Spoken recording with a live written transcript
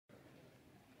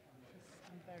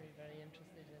very, very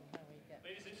interested in how we get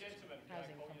Ladies and gentlemen,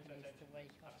 housing companies to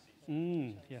wake up.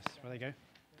 Yes, well, there you go.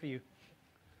 For you.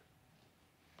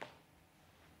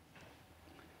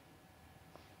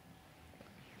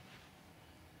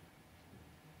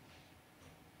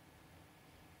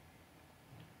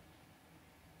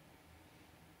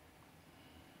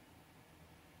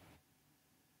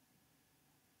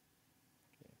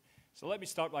 So let me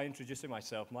start by introducing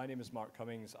myself. My name is Mark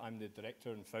Cummings. I'm the Director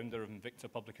and Founder of Invicta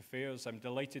Public Affairs. I'm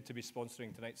delighted to be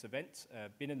sponsoring tonight's event.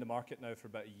 Been in the market now for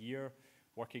about a year,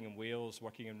 working in Wales,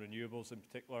 working in renewables in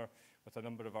particular, with a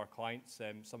number of our clients,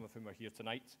 some of whom are here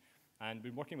tonight. And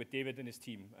been working with David and his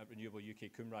team at Renewable UK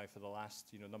Cymru for the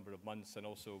last number of months, and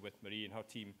also with Marie and her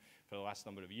team for the last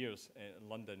number of years in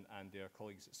London, and their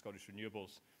colleagues at Scottish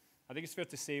Renewables. I think it's fair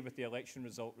to say, with the election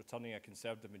result returning a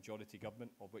Conservative majority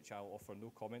government, of which I'll offer no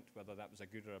comment whether that was a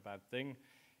good or a bad thing,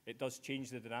 it does change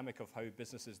the dynamic of how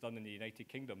business is done in the United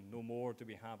Kingdom. No more do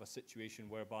we have a situation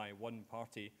whereby one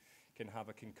party can have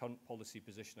a concurrent policy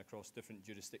position across different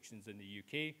jurisdictions in the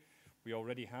UK. We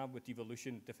already have, with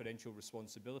devolution, differential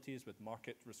responsibilities, with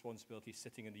market responsibility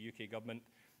sitting in the UK government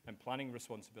and planning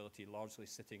responsibility largely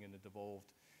sitting in the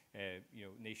devolved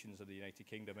nations of the United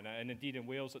Kingdom. And indeed in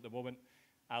Wales at the moment,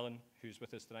 Alan, who's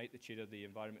with us tonight, the Chair of the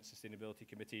Environment Sustainability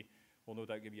Committee, will no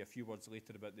doubt give you a few words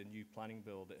later about the new planning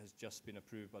bill that has just been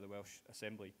approved by the Welsh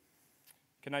Assembly.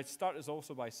 Can I start us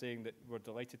also by saying that we're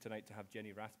delighted tonight to have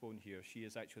Jenny Rathbone here. She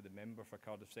is actually the member for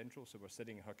Cardiff Central, so we're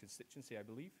sitting in her constituency, I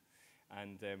believe.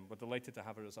 And we're delighted to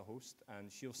have her as a host.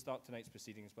 And she'll start tonight's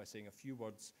proceedings by saying a few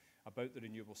words about the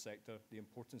renewable sector, the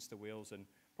importance to Wales, and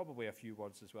probably a few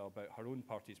words as well about her own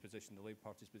party's position, the Labour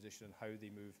Party's position, and how they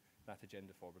move that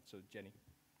agenda forward. So, Jenny.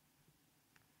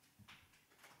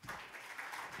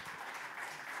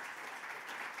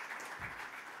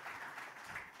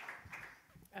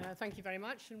 Thank you very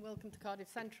much, and welcome to Cardiff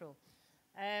Central.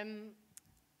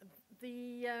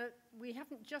 We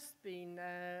haven't just been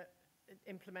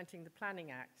implementing the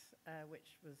Planning Act,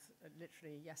 which was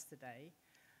literally yesterday.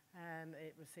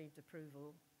 It received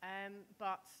approval.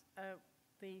 But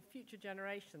the Future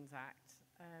Generations Act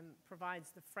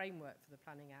provides the framework for the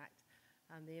Planning Act,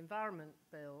 and the Environment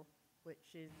Bill,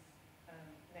 which is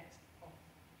next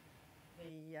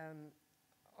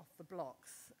off the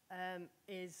blocks,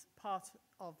 is part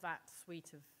of that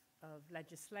suite of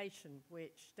legislation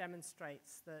which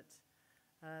demonstrates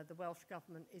that the Welsh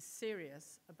Government is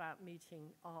serious about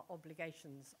meeting our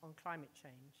obligations on climate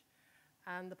change.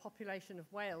 And the population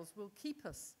of Wales will keep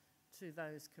us to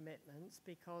those commitments,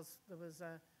 because there was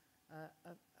an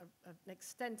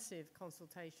extensive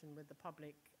consultation with the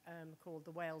public called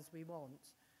The Wales We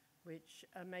Want, which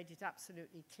made it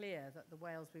absolutely clear that the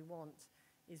Wales we want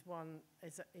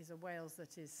is a Wales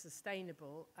that is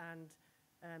sustainable and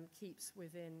keeps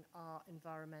within our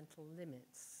environmental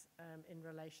limits in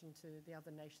relation to the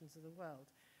other nations of the world.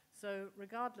 So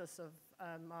regardless of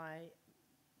my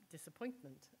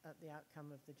disappointment at the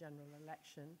outcome of the general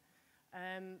election,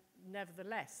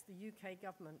 nevertheless, the UK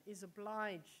government is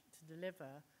obliged to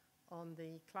deliver on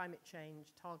the climate change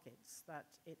targets that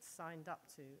it's signed up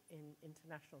to in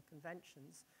international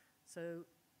conventions. So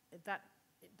that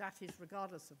is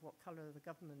regardless of what colour the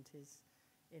government is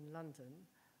in London.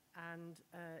 And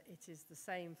it is the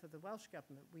same for the Welsh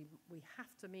Government. We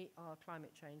have to meet our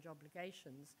climate change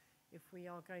obligations if we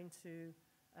are going to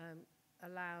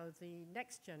allow the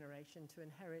next generation to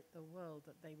inherit the world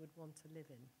that they would want to live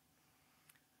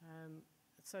in.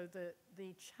 So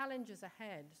the challenges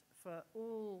ahead for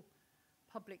all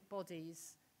public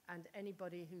bodies and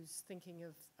anybody who's thinking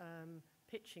of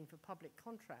pitching for public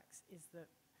contracts is that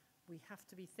we have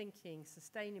to be thinking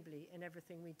sustainably in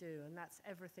everything we do, and that's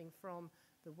everything from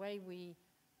the way we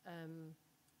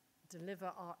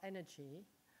deliver our energy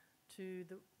to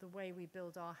the way we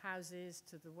build our houses,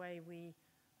 to the way we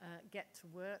get to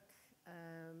work,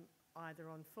 either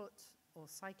on foot or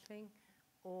cycling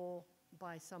or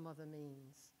by some other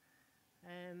means.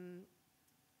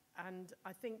 And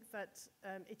I think that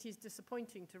it is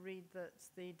disappointing to read that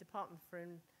the Department for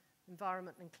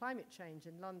Environment and Climate Change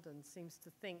in London seems to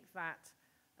think that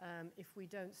if we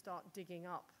don't start digging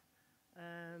up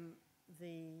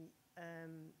the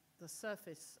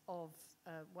surface of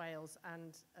Wales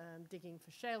and digging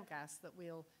for shale gas, that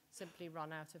we'll simply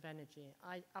run out of energy.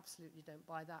 I absolutely don't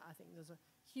buy that. I think there's a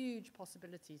huge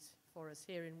possibilities for us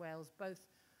here in Wales, both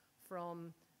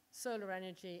from solar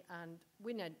energy and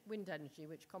wind energy,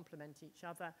 which complement each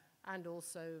other, and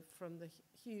also from the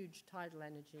huge tidal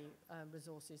energy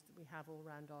resources that we have all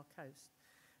around our coast.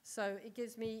 So it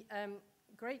gives me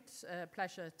great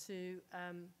pleasure to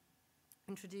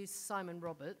introduce Simon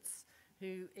Roberts,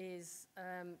 who is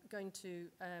going to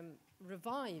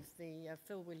revive the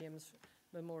Phil Williams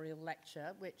Memorial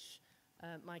Lecture, which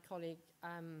my colleague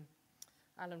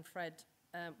Alan Fred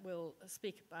will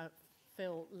speak about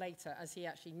Phil later, as he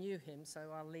actually knew him, so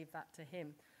I'll leave that to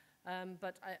him.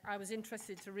 But I was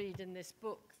interested to read in this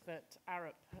book that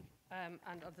Arup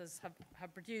and others have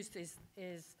produced is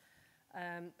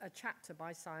a chapter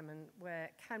by Simon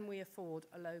where can we afford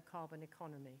a low carbon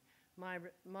economy?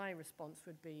 My response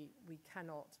would be we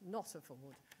cannot not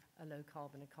afford a low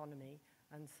carbon economy,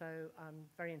 and so I'm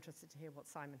very interested to hear what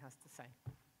Simon has to say.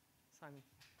 Simon.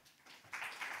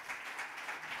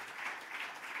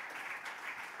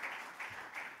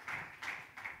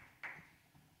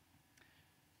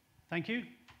 Thank you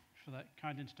for that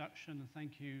kind introduction, and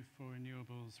thank you for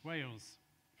Renewable Wales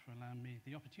for allowing me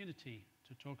the opportunity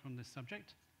to talk on this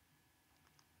subject.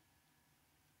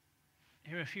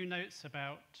 Here are a few notes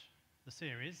about the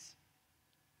series,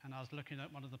 and I was looking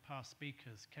at one of the past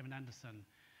speakers, Kevin Anderson,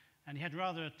 and he had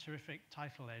rather a terrific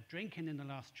title there, Drinking in the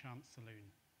Last Chance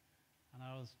Saloon. And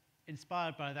I was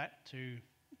inspired by that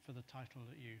for the title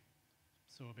that you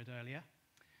saw a bit earlier.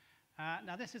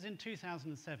 Now this is in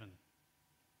 2007.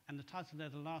 And the title there,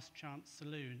 The Last Chance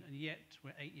Saloon, and yet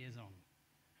we're 8 years on.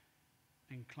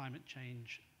 In climate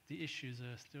change, the issues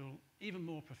are still even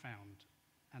more profound,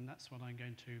 and that's what I'm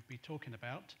going to be talking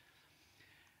about.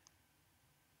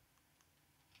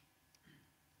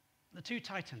 The two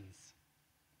titans.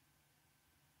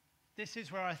 This is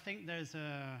where I think there's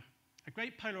a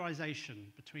great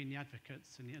polarization between the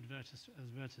advocates and the adversaries,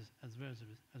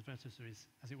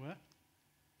 as it were.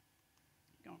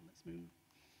 Go on, let's move.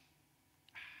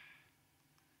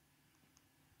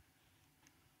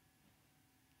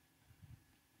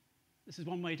 This is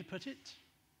one way to put it.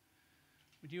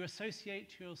 Would you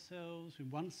associate yourselves with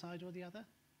one side or the other?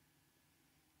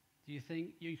 Do you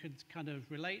think you could kind of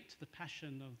relate to the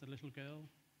passion of the little girl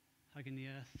hugging the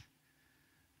earth?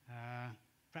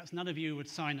 Perhaps none of you would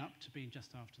sign up to being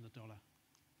just after the dollar.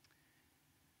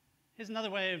 Here's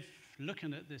another way of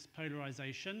looking at this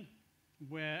polarization,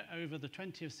 where over the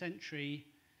 20th century,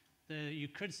 you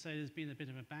could say there's been a bit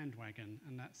of a bandwagon,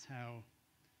 and that's how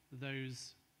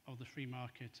those of the free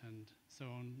market and so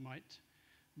on might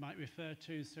refer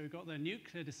to. So we've got the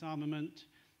nuclear disarmament,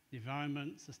 the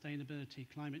environment, sustainability,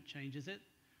 climate change. Is it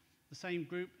the same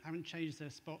group haven't changed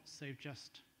their spots? They've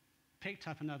just picked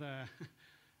up another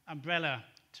umbrella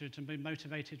to be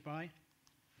motivated by.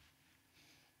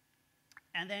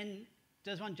 And then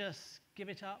does one just give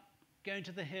it up, go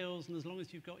into the hills, and as long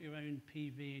as you've got your own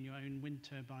PV and your own wind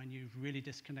turbine, you've really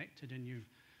disconnected and you're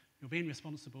being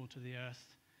responsible to the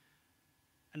earth.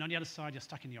 And on the other side, you're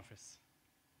stuck in the office.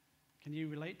 Can you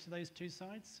relate to those two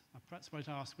sides? I perhaps won't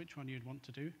ask which one you'd want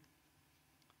to do.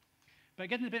 But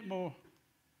getting a bit more...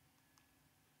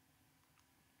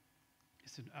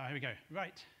 here we go.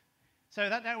 Right. So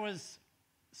that was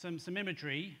some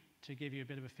imagery to give you a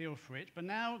bit of a feel for it. But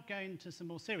now going to some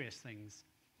more serious things.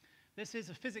 This is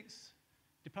a physics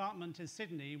department in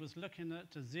Sydney was looking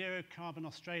at a zero carbon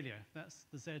Australia. That's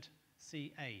the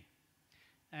ZCA.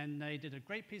 And they did a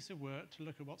great piece of work to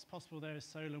look at what's possible there is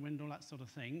solar, wind, all that sort of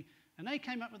thing. And they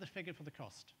came up with a figure for the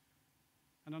cost.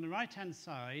 And on the right-hand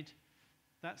side,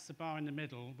 that's the bar in the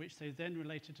middle, which they then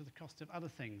related to the cost of other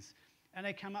things. And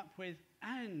they come up with,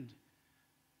 and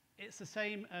it's the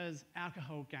same as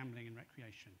alcohol, gambling, and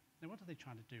recreation. Now, what are they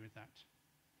trying to do with that?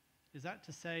 Is that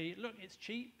to say, look, it's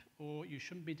cheap, or you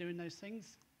shouldn't be doing those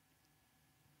things?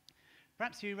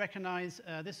 Perhaps you recognize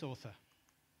this author.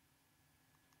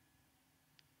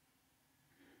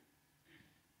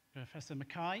 Professor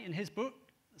Mackay, in his book,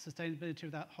 Sustainability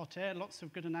Without Hot Air, lots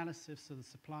of good analysis of the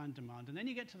supply and demand. And then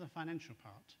you get to the financial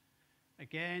part.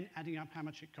 Again, adding up how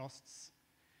much it costs.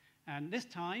 And this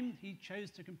time, he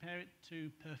chose to compare it to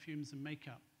perfumes and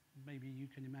makeup. Maybe you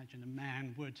can imagine a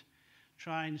man would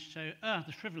try and show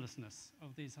the frivolousness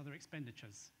of these other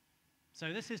expenditures.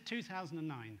 So this is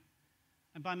 2009.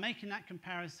 And by making that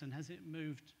comparison, has it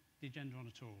moved the agenda on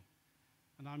at all?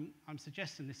 And I'm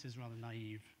suggesting this is rather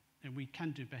naive. And we can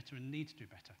do better and need to do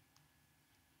better.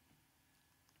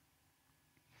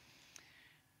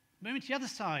 Moving to the other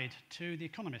side, to the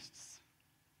economists.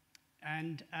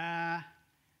 And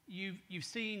you've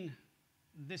seen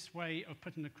this way of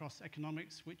putting across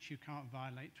economics, which you can't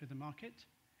violate with the market.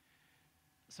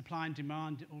 Supply and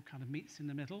demand, it all kind of meets in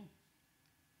the middle.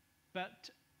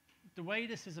 But the way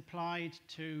this is applied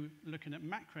to looking at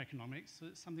macroeconomics, so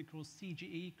it's something called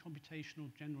CGE,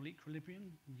 Computational General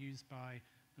Equilibrium, used by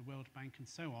the World Bank and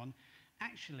so on,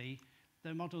 actually,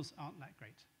 the models aren't that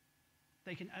great.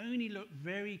 They can only look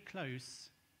very close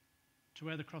to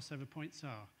where the crossover points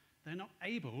are. They're not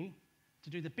able to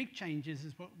do the big changes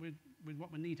is what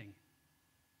we're needing.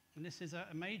 And this is a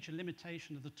major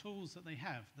limitation of the tools that they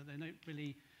have, that they don't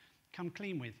really come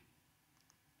clean with.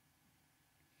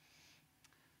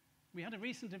 We had a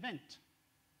recent event.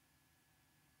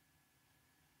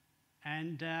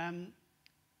 And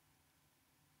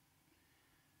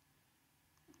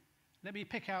let me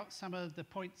pick out some of the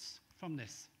points from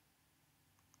this.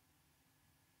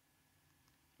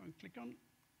 Go and click on.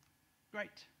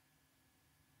 Great.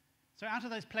 So out of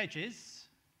those pledges,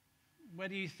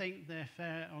 whether you think they're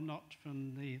fair or not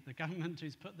from the government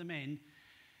who's put them in,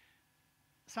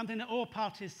 something that all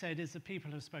parties said is the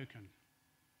people have spoken.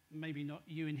 Maybe not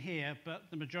you in here, but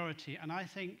the majority. And I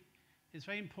think it's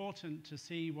very important to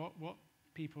see what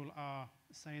people are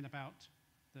saying about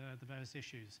the various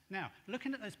issues. Now,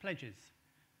 looking at those pledges,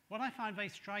 what I find very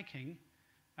striking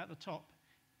at the top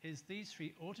is these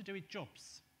three, all to do with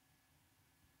jobs.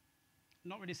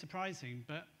 Not really surprising,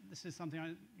 but this is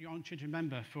something you want you to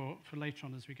remember for later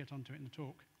on as we get onto it in the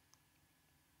talk.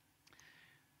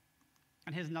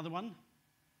 And here's another one.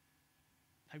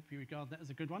 Hope you regard that as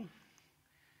a good one.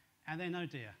 And then, oh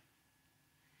dear.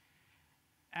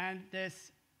 And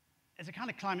there's a kind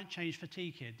of climate change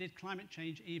fatigue here. Did climate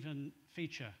change even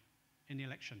feature in the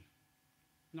election?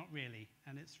 Not really,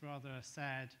 and it's rather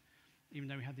sad, even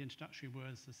though we had the introductory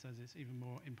words that says it's even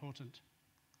more important.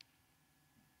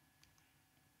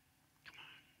 Come on.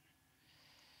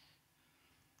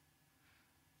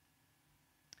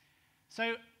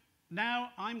 So now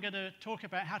I'm going to talk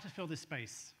about how to fill this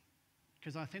space,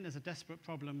 because I think there's a desperate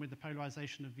problem with the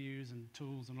polarization of views and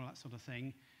tools and all that sort of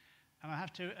thing. And I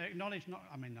have to acknowledge,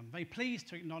 I'm very pleased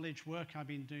to acknowledge work I've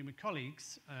been doing with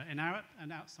colleagues in Arup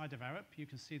and outside of Arup. You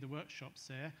can see the workshops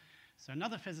there. So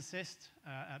another physicist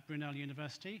at Brunel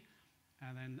University,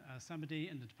 and then somebody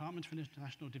in the Department for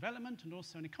International Development, and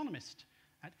also an economist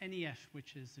at NEF,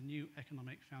 which is the New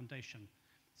Economic Foundation.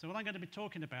 So what I'm going to be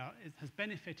talking about has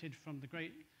benefited from the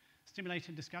great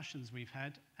stimulating discussions we've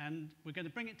had, and we're going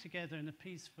to bring it together in a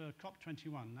piece for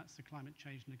COP21. That's the climate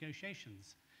change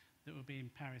negotiations that will be in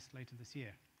Paris later this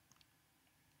year.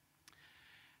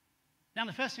 Now,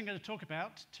 the first thing I'm going to talk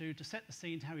about to set the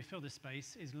scene to how we fill this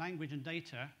space is language and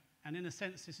data. And in a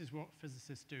sense, this is what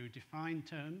physicists do, define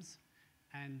terms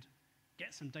and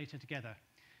get some data together.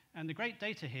 And the great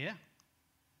data here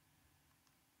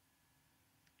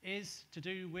is to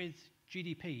do with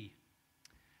GDP.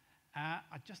 I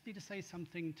just need to say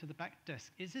something to the back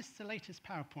desk. Is this the latest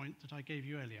PowerPoint that I gave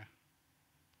you earlier?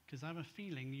 Because I have a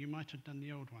feeling you might have done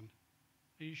the old one.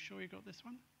 Are you sure you got this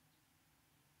one?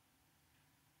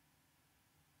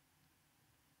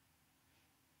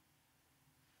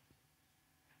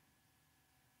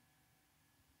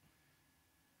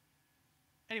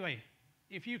 Anyway,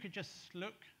 if you could just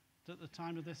look at the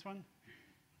time of this one,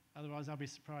 otherwise I'll be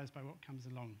surprised by what comes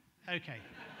along. Okay.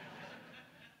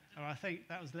 Oh, I think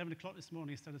that was 11 o'clock this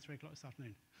morning instead of 3 o'clock this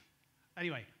afternoon.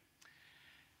 Anyway,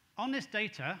 on this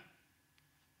data,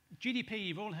 GDP,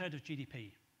 you've all heard of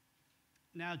GDP.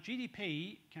 Now,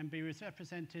 GDP can be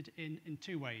represented in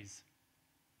two ways.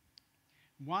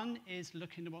 One is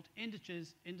looking at what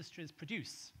industries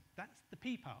produce. That's the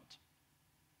P part.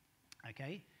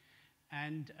 Okay?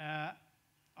 And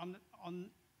on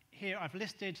here, I've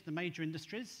listed the major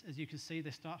industries. As you can see,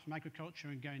 they start from agriculture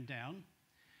and going down.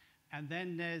 And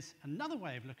then there's another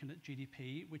way of looking at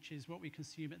GDP, which is what we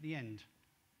consume at the end.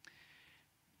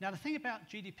 Now, the thing about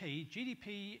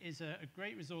GDP is a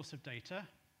great resource of data,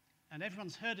 and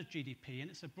everyone's heard of GDP, and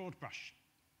it's a broad brush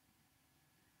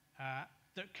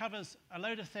that covers a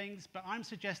load of things, but I'm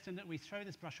suggesting that we throw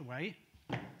this brush away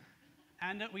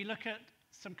and that we look at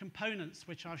some components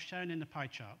which I've shown in the pie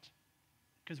chart.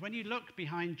 Because when you look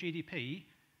behind GDP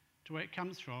to where it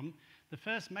comes from, the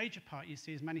first major part you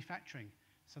see is manufacturing.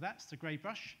 So that's the grey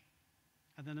brush.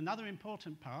 And then another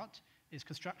important part is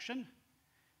construction.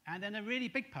 And then a really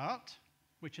big part,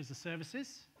 which is the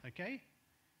services, okay?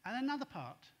 And another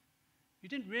part. You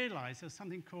didn't realize there's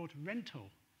something called rental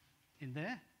in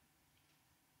there.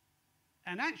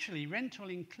 And actually, rental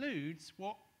includes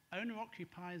what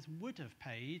owner-occupiers would have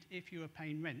paid if you were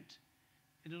paying rent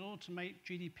in order to make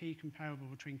GDP comparable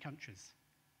between countries.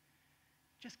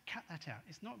 Just cut that out.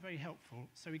 It's not very helpful.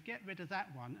 So we get rid of that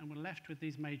one, and we're left with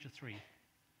these major three.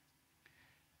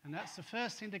 And that's the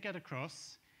first thing to get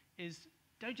across is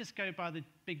don't just go by the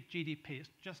big GDP. It's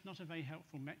just not a very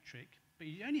helpful metric. But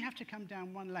you only have to come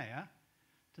down one layer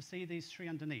to see these three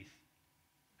underneath.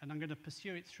 And I'm going to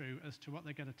pursue it through as to what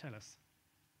they're going to tell us.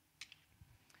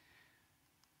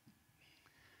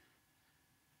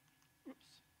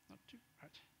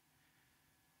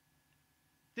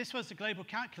 This was the global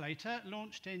calculator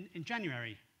launched in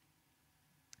January.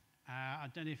 I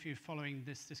don't know if you're following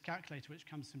this calculator, which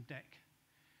comes from DEC.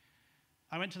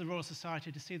 I went to the Royal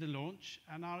Society to see the launch,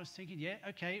 and I was thinking, yeah,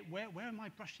 okay, where are my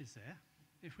brushes there?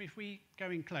 If we go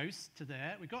in close to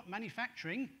there, we've got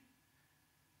manufacturing.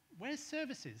 Where's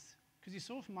services? Because you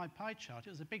saw from my pie chart, it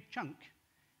was a big chunk.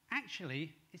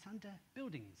 Actually, it's under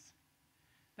buildings.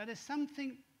 Now, there's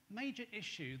something major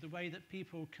issue, the way that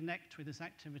people connect with this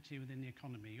activity within the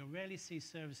economy. You'll rarely see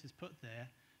services put there,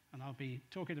 and I'll be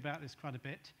talking about this quite a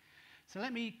bit. So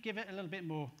let me give it a little bit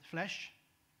more flesh.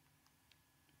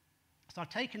 So I've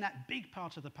taken that big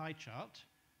part of the pie chart,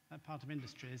 that part of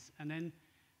industries, and then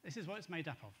this is what it's made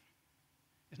up of.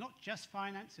 It's not just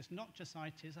finance, it's not just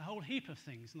IT, it's a whole heap of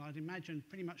things, and I'd imagine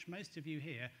pretty much most of you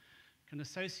here can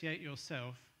associate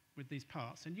yourself with these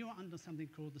parts, and you are under something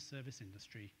called the service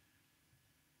industry.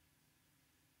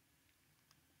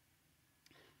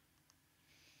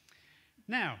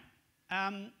 Now,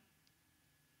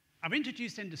 I've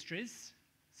introduced industries.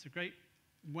 It's a great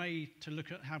way to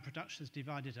look at how production is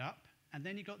divided up. And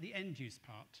then you've got the end-use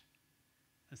part.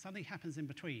 And something happens in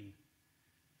between.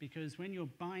 Because when you're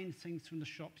buying things from the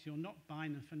shops, you're not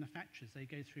buying them from the factories. They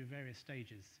go through various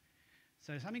stages.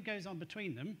 So something goes on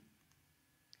between them.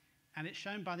 And it's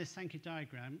shown by this Sankey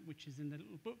diagram, which is in the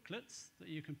little booklets that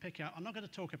you can pick out. I'm not going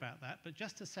to talk about that, but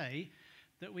just to say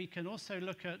that we can also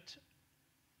look at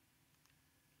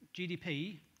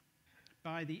GDP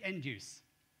by the end use.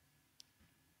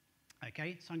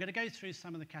 Okay, so I'm going to go through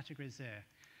some of the categories there.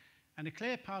 And a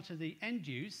clear part of the end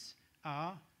use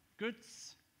are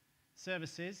goods,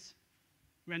 services,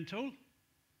 rental,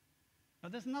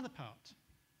 but there's another part,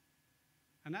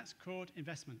 and that's called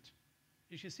investment.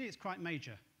 You should see it's quite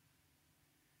major.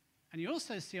 And you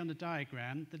also see on the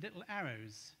diagram the little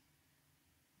arrows.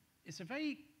 It's a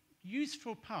very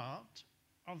useful part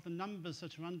of the numbers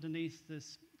that are underneath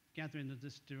this gathering of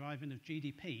this deriving of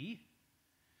GDP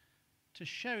to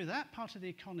show that part of the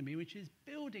economy which is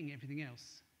building everything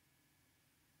else.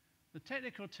 The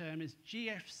technical term is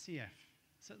GFCF.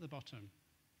 It's at the bottom,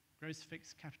 gross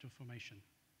fixed capital formation.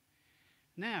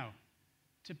 Now,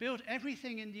 to build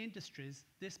everything in the industries,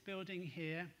 this building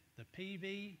here, the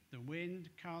PV, the wind,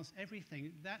 cars,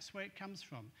 everything, that's where it comes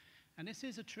from. And this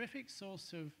is a terrific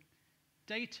source of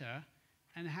data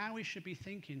and how we should be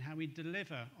thinking, how we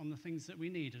deliver on the things that we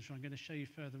need, as I'm going to show you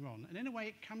further on. And in a way,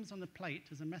 it comes on the plate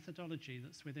as a methodology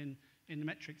that's in the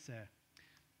metrics there.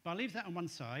 But I'll leave that on one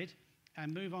side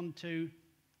and move on to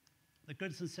the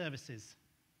goods and services.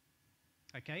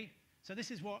 Okay? So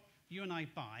this is what you and I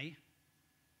buy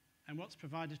and what's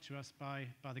provided to us by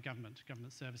the government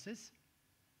services.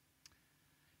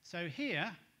 So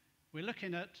here, we're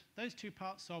looking at those two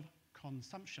parts of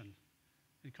consumption,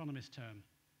 the economist term.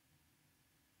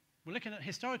 We're looking at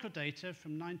historical data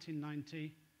from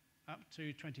 1990 up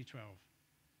to 2012.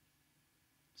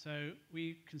 So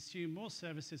we consume more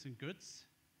services and goods.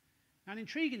 Now, an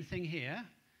intriguing thing here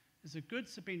is the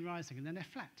goods have been rising and then they're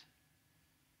flat.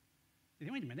 You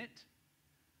think, wait a minute,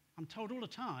 I'm told all the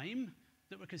time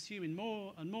that we're consuming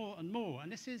more and more and more,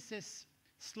 and this is this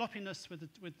sloppiness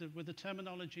with the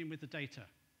terminology and with the data.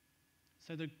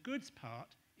 So the goods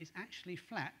part is actually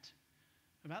flat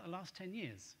for about the last 10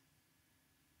 years.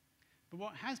 But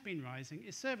what has been rising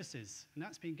is services, and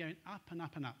that's been going up and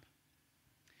up and up.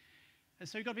 And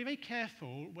so you've got to be very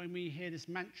careful when we hear this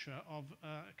mantra of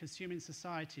consuming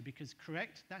society, because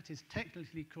correct, that is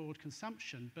technically called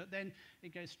consumption, but then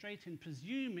it goes straight in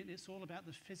presuming it's all about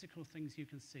the physical things you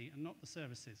can see and not the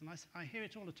services. And I hear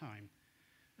it all the time,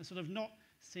 and sort of not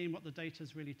seeing what the data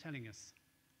is really telling us.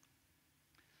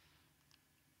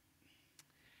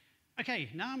 Okay,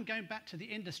 now I'm going back to the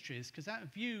industries, because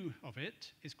that view of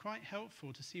it is quite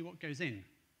helpful to see what goes in.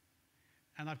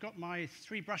 And I've got my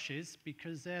three brushes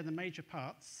because they're the major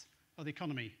parts of the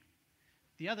economy.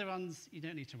 The other ones you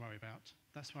don't need to worry about.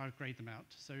 That's why I've graded them out.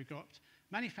 So we've got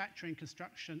manufacturing,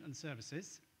 construction, and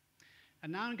services.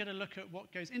 And now I'm going to look at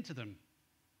what goes into them.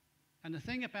 And the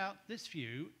thing about this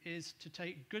view is to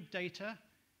take good data.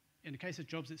 In the case of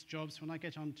jobs, it's jobs. When I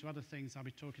get on to other things, I'll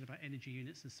be talking about energy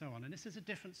units and so on. And this is a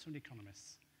difference from the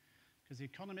economists, because the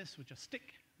economists will just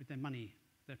stick with their money,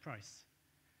 their price.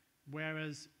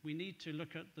 Whereas we need to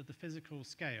look at the physical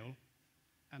scale,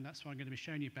 and that's what I'm going to be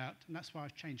showing you about, and that's why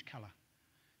I've changed colour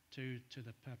to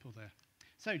the purple there.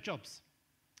 So jobs.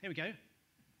 Here we go.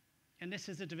 And this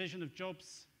is a division of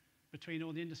jobs between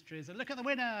all the industries. And look at the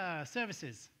winner,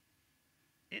 services.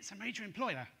 It's a major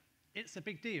employer. It's a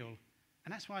big deal.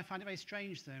 And that's why I find it very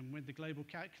strange then with the global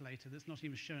calculator that's not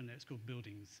even shown there. It's called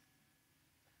buildings.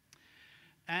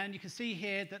 And you can see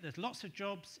here that there's lots of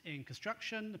jobs in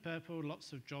construction, the purple,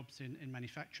 lots of jobs in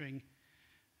manufacturing.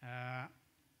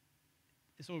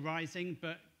 It's all rising,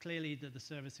 but clearly the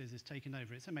services is taking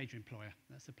over. It's a major employer.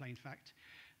 That's a plain fact.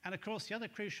 And of course, the other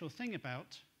crucial thing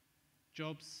about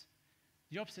jobs,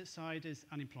 the opposite side is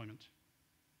unemployment.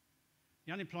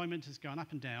 The unemployment has gone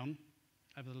up and down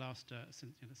over the last,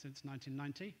 since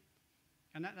 1990.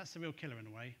 And that's a real killer in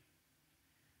a way.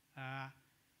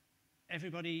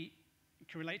 Everybody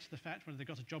can relate to the fact whether they've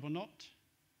got a job or not.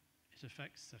 It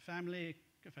affects the family,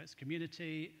 it affects the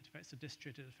community, it affects the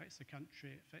district, it affects the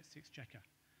country, it affects the exchequer.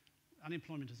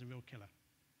 Unemployment is a real killer,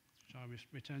 which I'll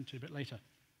return to a bit later.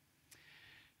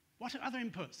 What are other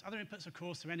inputs? Other inputs, of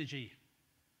course, are energy.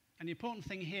 And the important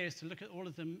thing here is to look at all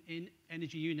of them in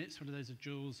energy units, whether those are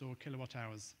joules or kilowatt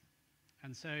hours.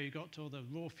 And so you've got all the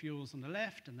raw fuels on the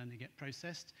left, and then they get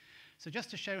processed. So just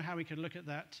to show how we could look at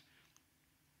that,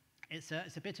 it's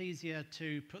a bit easier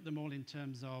to put them all in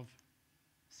terms of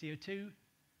CO2.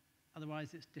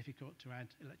 Otherwise, it's difficult to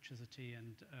add electricity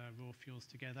and raw fuels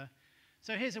together.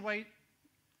 So here's the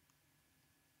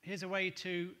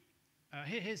CO2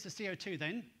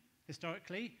 then,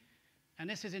 historically. And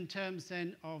this is in terms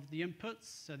then of the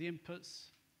inputs. So the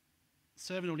inputs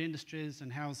serving all the industries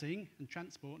and housing and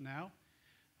transport now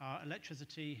are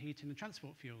electricity, heating, and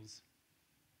transport fuels.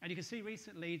 And you can see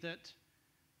recently that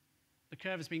the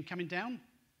curve has been coming down.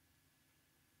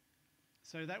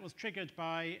 So that was triggered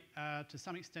by, to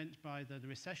some extent, by the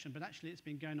recession, but actually it's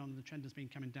been going on, the trend has been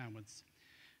coming downwards.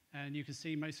 And you can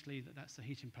see mostly that that's the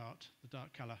heating part, the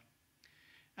dark color.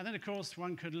 And then, of course,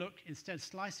 one could look, instead,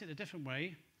 slice it a different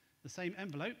way, the same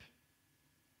envelope,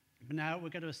 but now we're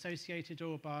going to associate it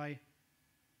all by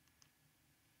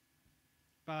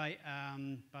the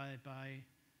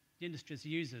industry's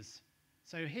users.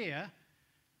 So here,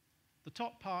 the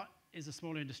top part is the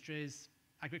smaller industries,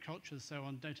 agriculture and so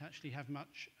on, don't actually have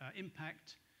much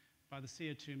impact by the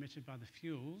CO2 emitted by the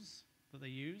fuels that they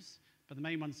use. But the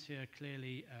main ones here are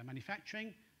clearly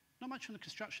manufacturing, not much from the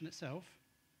construction itself.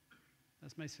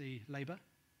 That's mostly labor.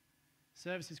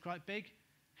 Service is quite big.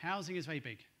 Housing is very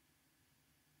big.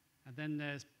 And then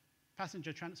there's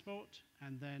passenger transport,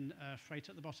 and then freight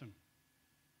at the bottom.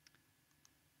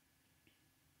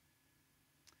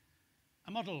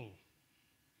 A model.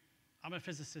 I'm a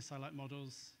physicist, I like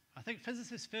models. I think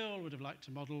physicist Phil would have liked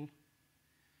to model.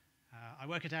 I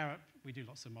work at Arup, we do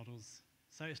lots of models.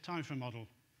 So it's time for a model.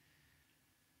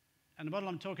 And the model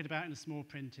I'm talking about in the small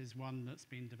print is one that's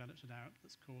been developed at Arup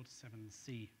that's called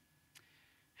 7C.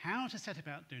 How to set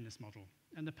about doing this model?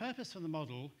 And the purpose of the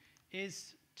model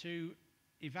is to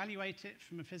evaluate it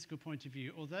from a physical point of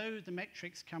view. Although the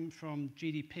metrics come from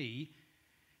GDP,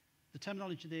 the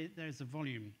terminology there is a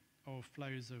volume of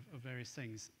flows of various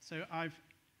things. So I've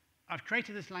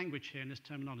created this language here and this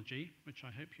terminology, which I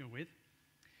hope you're with.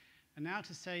 And now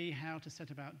to say how to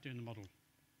set about doing the model.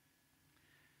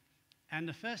 And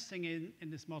the first thing in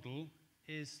this model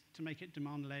is to make it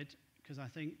demand-led, because I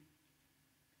think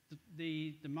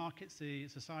the markets, the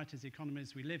societies, the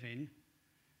economies we live in,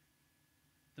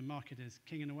 the market is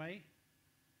king in a way.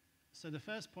 So the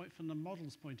first point from the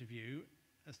model's point of view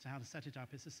as to how to set it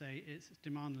up is to say it's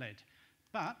demand-led.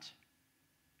 But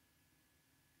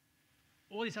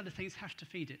all these other things have to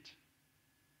feed it.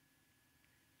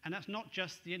 And that's not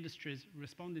just the industries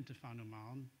responding to final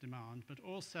demand, but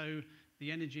also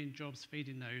the energy and jobs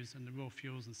feeding those and the raw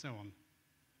fuels and so on.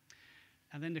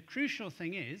 And then the crucial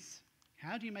thing is,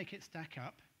 how do you make it stack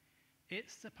up?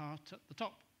 It's the part at the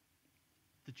top,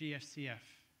 the GFCF.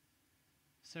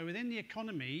 So within the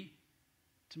economy,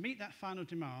 to meet that final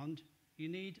demand, you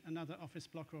need another office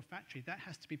block or factory. That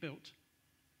has to be built.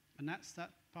 And that's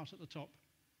that part at the top.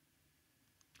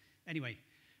 Anyway,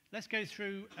 let's go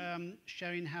through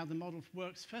showing how the model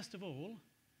works. First of all,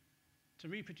 to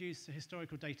reproduce the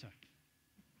historical data,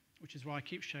 which is why I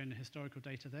keep showing the historical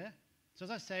data there. So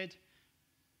as I said,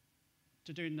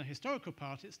 to doing the historical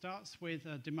part, it starts with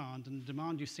demand, and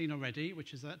demand you've seen already,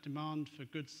 which is that demand for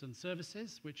goods and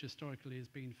services, which historically has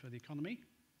been for the economy.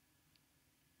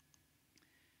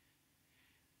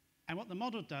 And what the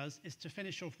model does is to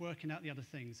finish off working out the other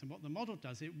things. And what the model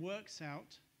does, it works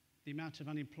out the amount of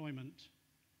unemployment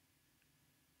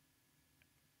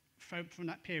from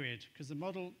that period, because the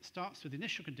model starts with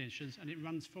initial conditions and it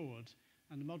runs forward,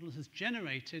 and the model has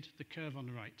generated the curve on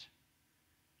the right.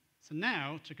 So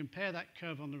now, to compare that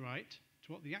curve on the right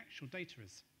to what the actual data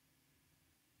is,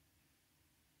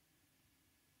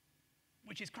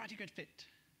 which is quite a good fit.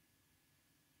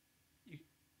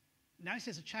 Now this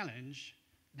is a challenge.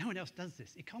 No one else does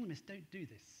this. Economists don't do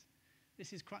this.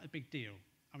 This is quite a big deal.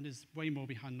 I mean, there's way more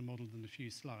behind the model than a few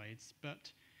slides,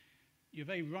 but you're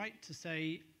very right to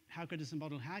say, how good is the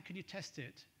model? How can you test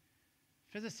it?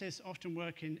 Physicists often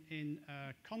work in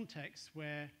contexts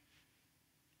where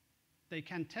they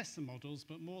can test the models,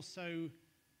 but more so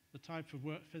the type of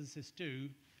work physicists do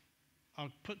are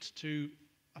put to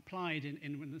applied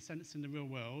in a sense in the real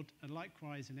world, and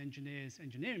likewise in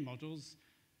engineering models,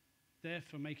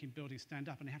 therefore making buildings stand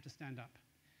up, and they have to stand up.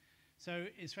 So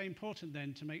it's very important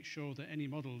then to make sure that any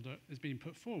model that is being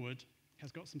put forward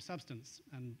has got some substance,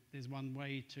 and there's one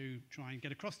way to try and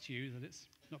get across to you that it's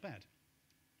not bad.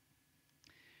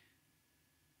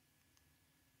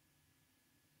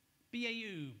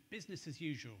 BAU, business as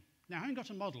usual. Now, having got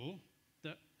a model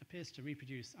that appears to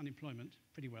reproduce unemployment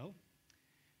pretty well,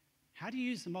 how do you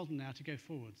use the model now to go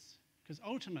forwards? Because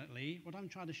ultimately, what I'm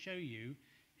trying to show you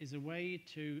is a way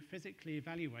to physically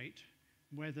evaluate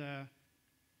whether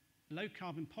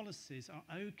low-carbon policies are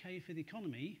okay for the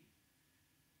economy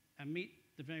and meet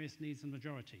the various needs of the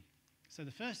majority. So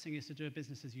the first thing is to do a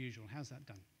business as usual. How's that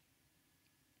done?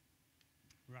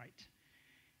 Right.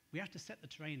 We have to set the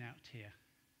terrain out here.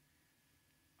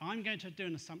 I'm going to do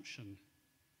an assumption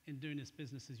in doing this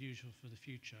business as usual for the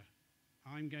future.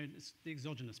 It's the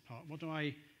exogenous part. What do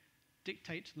I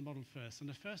dictate to the model first? And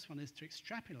the first one is to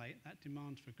extrapolate that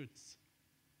demand for goods.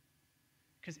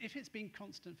 Because if it's been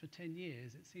constant for 10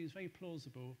 years, it seems very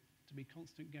plausible to be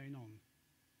constant going on.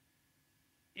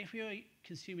 If we were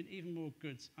consuming even more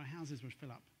goods, our houses would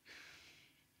fill up.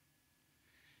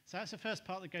 So that's the first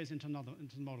part that goes into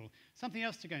the model. Something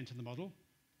else to go into the model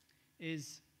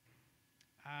is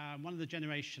one of the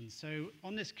generations. So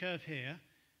on this curve here,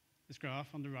 this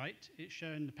graph on the right, it's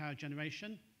showing the power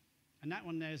generation, and that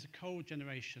one there is a coal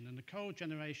generation, and the coal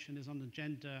generation is on the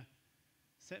agenda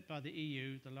set by the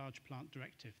EU, the Large Plant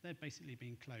Directive. They're basically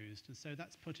being closed, and so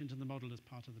that's put into the model as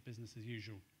part of the business as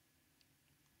usual.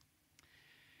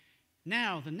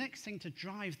 Now, the next thing to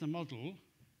drive the model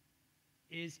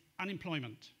is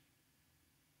unemployment,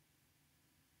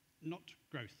 not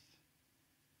growth.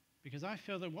 Because I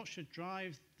feel that what should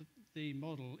drive the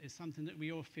model is something that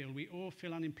we all feel. We all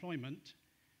feel unemployment,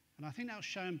 and I think that's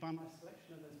shown by my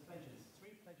selection of those pledges, 3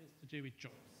 pledges to do with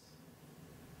jobs.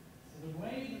 So the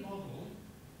way the model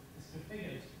is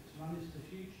configured to run into the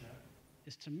future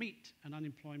is to meet an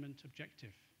unemployment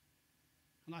objective.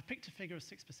 And I picked a figure of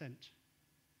 6%,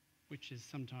 which is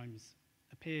sometimes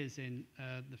appears in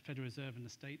the Federal Reserve in the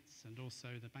States, and also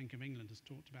the Bank of England has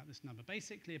talked about this number.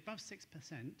 Basically, above 6%,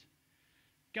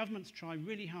 governments try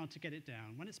really hard to get it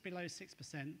down. When it's below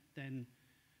 6%, then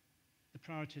the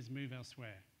priorities move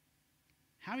elsewhere.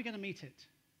 How are we going to meet it?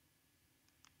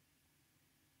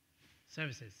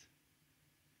 Services.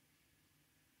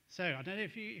 So I don't know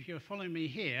if you're following me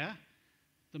here.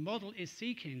 The model is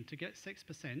seeking to get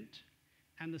 6%,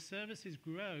 and the services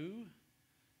grow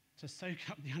to soak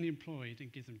up the unemployed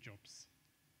and give them jobs.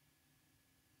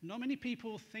 Not many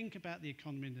people think about the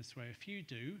economy in this way. A few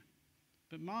do.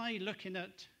 But my looking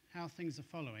at how things are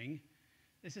following,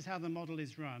 this is how the model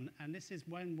is run, and this is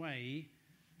one way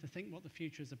to think what the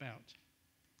future is about.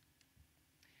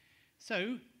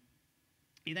 So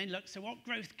you then look, so what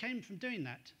growth came from doing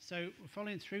that? So we're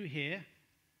following through here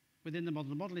within the model.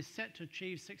 The model is set to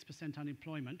achieve 6%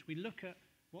 unemployment. We look at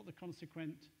what the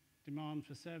consequent demand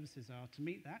for services are to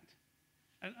meet that.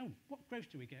 And what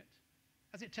growth do we get?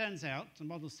 As it turns out, the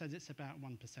model says it's about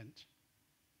 1%.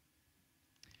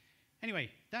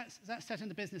 Anyway, that's set in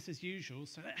the business as usual.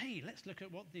 So, hey, let's look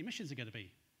at what the emissions are going to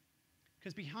be.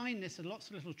 Because behind this are lots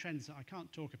of little trends that I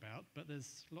can't talk about, but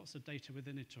there's lots of data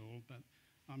within it all. But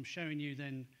I'm showing you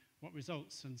then what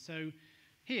results. And so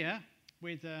here,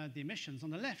 with the emissions, on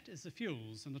the left is the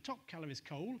fuels, and the top colour is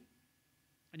coal.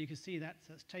 And you can see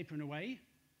that's tapering away.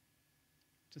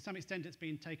 To some extent, it's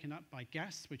being taken up by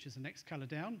gas, which is the next colour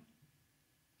down.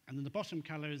 And then the bottom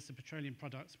colour is the petroleum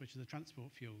products, which are the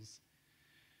transport fuels.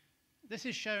 This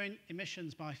is showing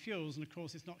emissions by fuels, and of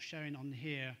course it's not showing on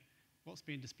here what's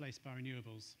being displaced by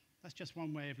renewables. That's just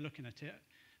one way of looking at it.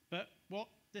 But what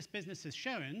this business has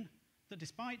shown, that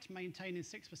despite maintaining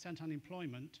 6%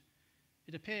 unemployment,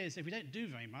 it appears if we don't do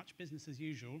very much, business as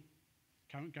usual,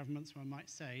 current governments, one might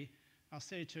say, our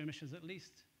CO2 emissions at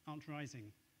least aren't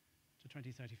rising to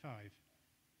 2035.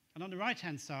 And on the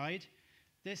right-hand side,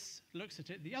 this looks at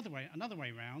it the other way, another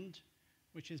way round,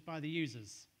 which is by the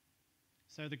users.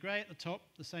 So the grey at the top,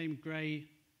 the same grey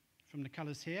from the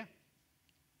colours here.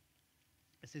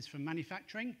 This is from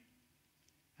manufacturing.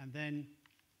 And then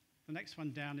the next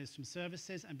one down is from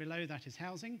services, and below that is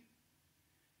housing.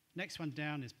 Next one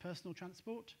down is personal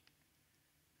transport.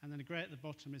 And then the grey at the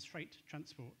bottom is freight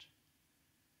transport.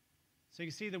 So you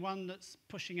can see the one that's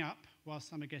pushing up while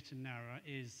some are getting narrower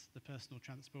is the personal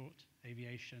transport,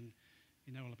 aviation.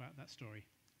 You know all about that story.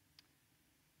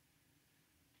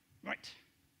 Right.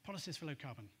 Policies for low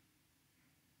carbon.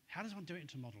 How does one do it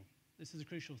into a model? This is a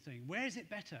crucial thing. Where is it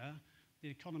better the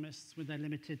economists when they're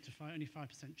limited to only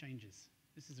 5% changes.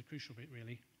 This is a crucial bit,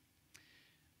 really.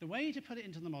 The way to put it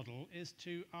into the model is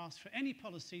to ask for any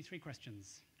policy 3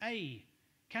 questions. A,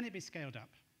 can it be scaled up?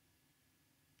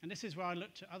 And this is where I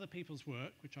looked at other people's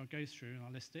work, which I'll go through and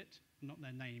I'll list it, not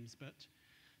their names, but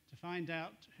to find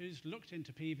out who's looked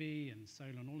into PV and solar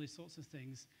and all these sorts of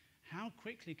things, how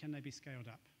quickly can they be scaled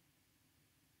up?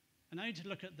 And only to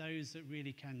look at those that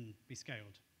really can be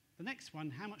scaled. The next one,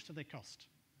 how much do they cost?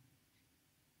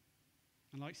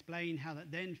 And I'll explain how that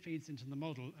then feeds into the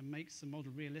model and makes the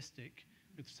model realistic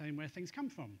with saying where things come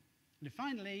from. And then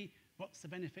finally, what's the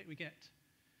benefit we get?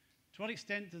 To what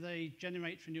extent do they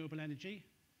generate renewable energy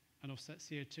and offset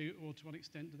CO2, or to what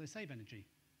extent do they save energy?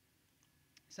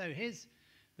 So here's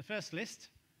the first list.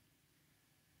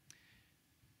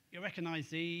 You'll recognize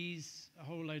these, a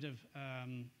whole load of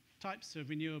types of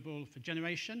renewable for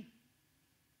generation.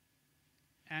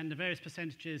 And the various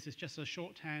percentages is just a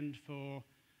shorthand for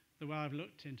the way I've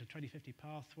looked into 2050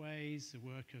 pathways, the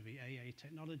work of the AA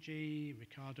technology,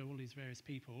 Ricardo, all these various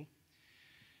people.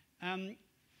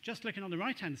 Just looking on the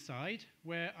right-hand side,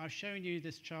 where I've shown you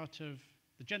this chart of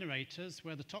the generators,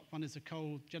 where the top one is the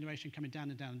coal generation coming down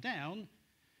and down and down.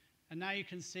 And now you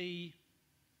can see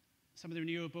some of the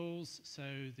renewables. So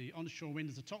the onshore wind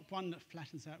is the top one that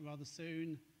flattens out rather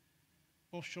soon.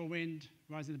 Offshore wind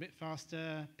rising a bit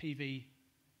faster, PV.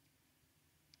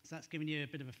 So that's giving you a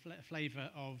bit of a flavour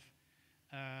of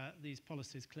these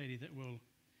policies clearly that will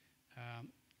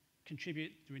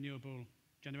contribute to renewable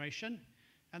generation.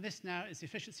 And this now is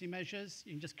efficiency measures.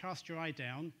 You can just cast your eye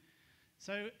down.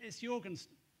 So it's the organ,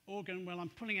 well, I'm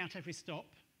pulling out every stop,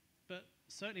 but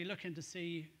certainly looking to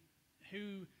see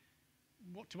to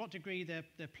what degree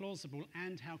they're plausible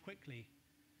and how quickly.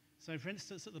 So for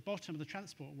instance, at the bottom of the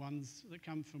transport ones that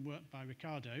come from work by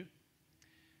Ricardo,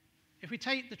 if we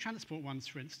take the transport ones,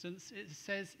 for instance, it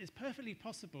says it's perfectly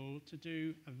possible to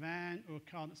do a van or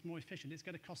a car that's more efficient. It's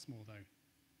going to cost more, though.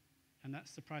 And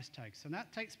that's the price tag. So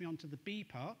that takes me on to the B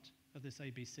part of this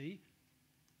ABC,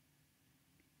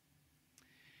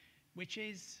 which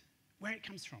is where it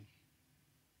comes from.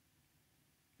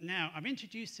 Now, I've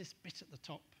introduced this bit at the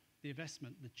top, the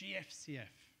investment, the GFCF,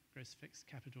 Gross Fixed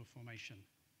Capital Formation.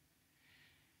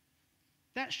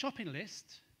 That shopping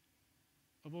list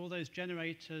of all those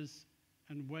generators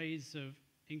and ways of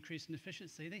increasing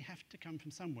efficiency, they have to come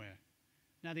from somewhere.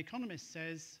 Now, the economist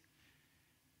says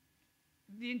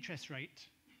the interest rate,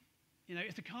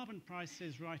 if the carbon price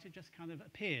is right, it just kind of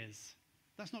appears.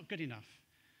 That's not good enough.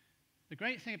 The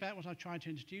great thing about what I've tried to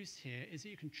introduce here is that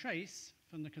you can trace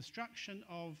from the construction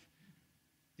of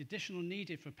the additional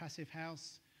needed for a passive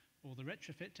house or the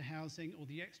retrofit to housing or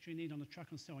the extra need on a truck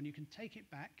and so on, you can take it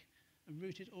back and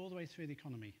route it all the way through the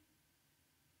economy.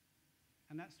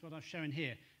 And that's what I've shown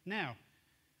here. Now,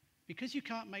 because you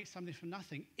can't make something from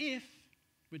nothing, if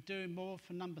we're doing more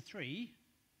for number 3,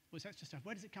 all this extra stuff,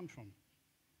 where does it come from?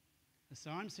 And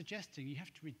so I'm suggesting you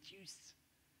have to reduce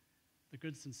the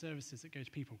goods and services that go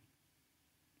to people.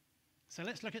 So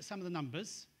let's look at some of the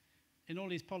numbers in all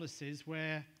these policies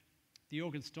where the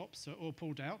organ stops are all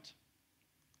pulled out.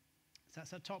 So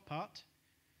that's that top part.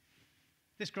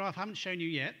 This graph I haven't shown you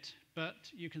yet, but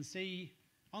you can see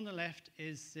on the left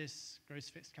is this gross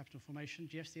fixed capital formation,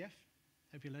 GFCF.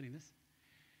 Hope you're learning this.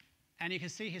 And you can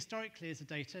see historically as the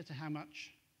data to how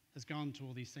much has gone to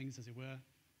all these things, as it were,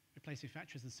 replacing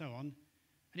factories and so on.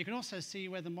 And you can also see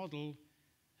where the model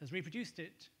has reproduced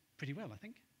it pretty well, I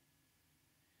think.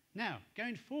 Now,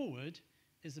 going forward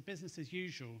is the business as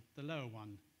usual, the lower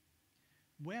one,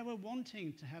 where we're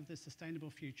wanting to have this sustainable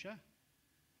future.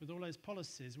 With all those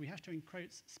policies, we have to, in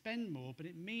quotes, spend more, but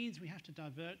it means we have to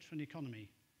divert from the economy.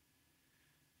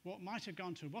 What might have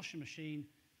gone to a washing machine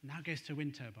now goes to a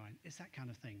wind turbine. It's that kind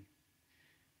of thing.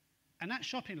 And that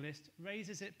shopping list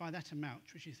raises it by that amount,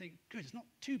 which you think, good, it's not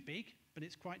too big, but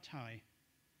it's quite high.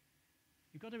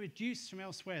 You've got to reduce from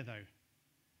elsewhere, though.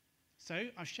 So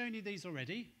I've shown you these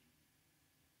already.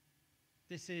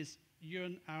 This is you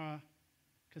and our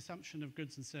consumption of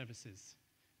goods and services.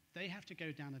 They have to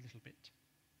go down a little bit.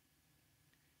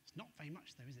 It's not very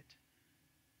much, though, is it?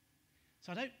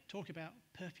 So I don't talk about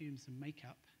perfumes and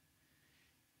makeup.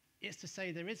 It's to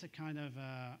say there is a kind of,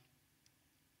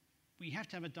 we have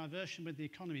to have a diversion with the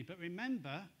economy. But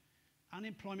remember,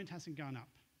 unemployment hasn't gone up.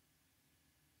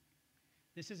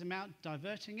 This is about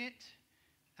diverting it.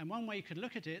 And one way you could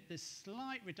look at it, this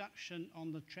slight reduction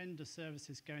on the trend of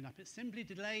services going up. It simply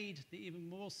delayed the even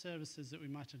more services that we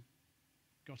might have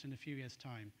got in a few years'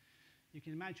 time. You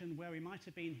can imagine where we might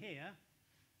have been here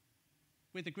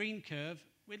with the green curve,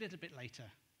 we're a little bit later.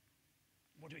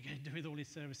 What are we going to do with all these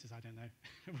services? I don't know.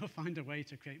 We'll find a way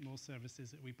to create more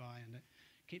services that we buy and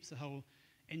keeps the whole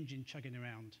engine chugging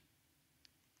around.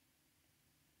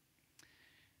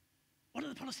 What do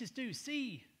the policies do?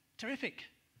 See, terrific.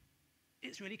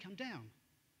 It's really come down.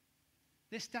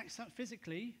 This stacks up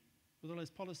physically with all those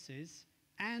policies,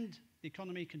 and the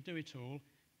economy can do it all,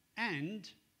 and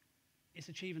it's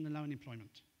achieving the low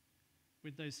unemployment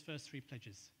with those first three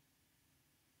pledges.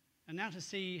 And now to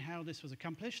see how this was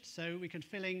accomplished, so we can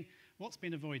fill in what's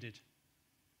been avoided.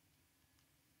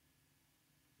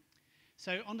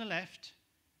 So on the left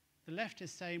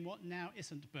is saying what now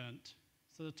isn't burnt.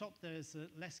 So the top there's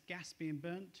less gas being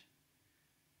burnt,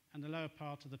 and the lower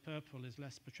part of the purple is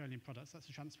less petroleum products. That's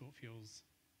the transport fuels.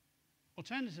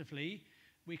 Alternatively,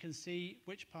 we can see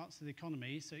which parts of the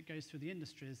economy, so it goes through the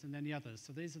industries and then the others.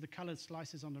 So these are the coloured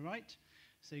slices on the right.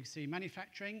 So you can see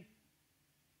manufacturing.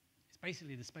 It's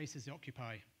basically the spaces they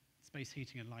occupy, space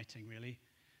heating and lighting, really.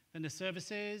 Then the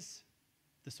services,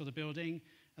 the sort of building,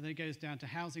 and then it goes down to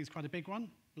housing is quite a big one.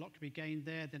 A lot can be gained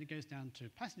there. Then it goes down to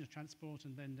passenger transport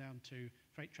and then down to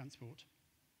freight transport.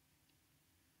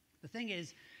 The thing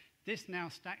is, this now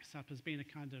stacks up as being a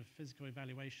kind of physical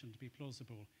evaluation to be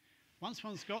plausible. Once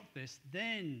one's got this,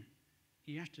 then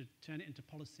you have to turn it into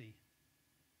policy.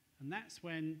 And that's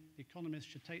when the economists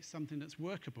should take something that's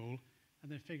workable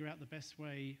and then figure out the best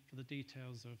way for the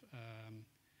details of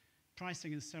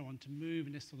pricing and so on to move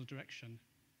in this sort of direction.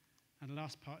 And the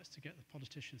last part is to get the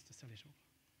politicians to sell it all.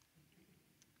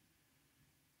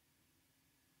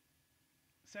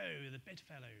 So, the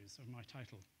bedfellows of my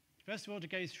title. First of all, to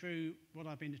go through what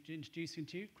I've been introducing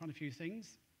to you, quite a few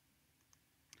things.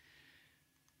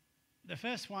 The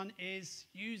first one is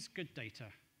use good data.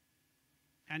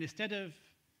 And instead of,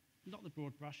 not the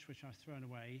broad brush, which I've thrown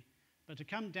away, but to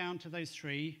come down to those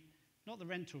three, not the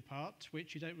rental part,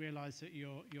 which you don't realise that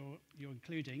you're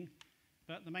including,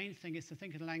 but the main thing is to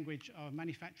think in the language of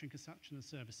manufacturing, consumption, and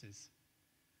services.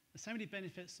 There's so many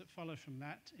benefits that follow from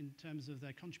that in terms of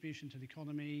their contribution to the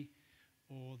economy,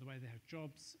 or the way they have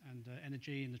jobs and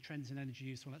energy and the trends in energy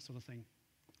use, all that sort of thing.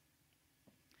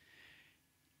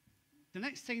 The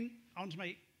next thing I want to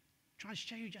try and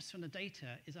show you just from the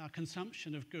data is our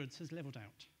consumption of goods has leveled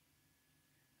out.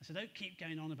 So don't keep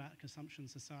going on about consumption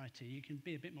society. You can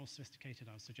be a bit more sophisticated,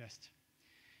 I would suggest.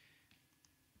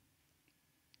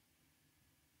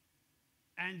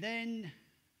 And then,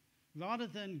 rather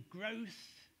than growth,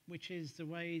 which is the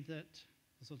way that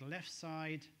the sort of left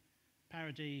side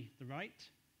parody the right,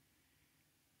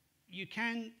 you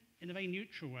can, in a very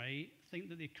neutral way, think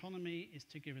that the economy is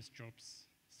to give us jobs,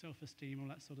 self-esteem, all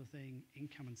that sort of thing,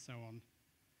 income and so on.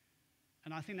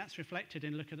 And I think that's reflected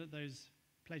in looking at those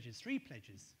pledges, 3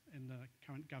 pledges in the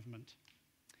current government.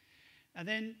 And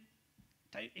then,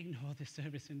 don't ignore the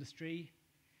service industry.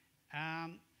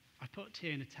 I put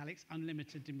here in italics,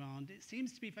 unlimited demand. It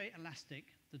seems to be very elastic,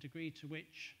 the degree to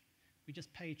which we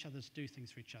just pay each other to do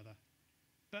things for each other.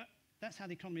 But that's how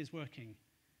the economy is working.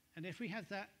 And if we have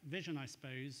that vision, I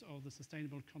suppose, of the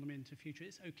sustainable economy into the future,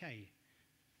 it's okay.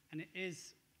 And it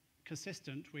is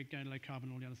consistent with going low carbon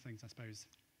and all the other things, I suppose.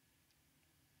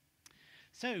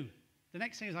 So, the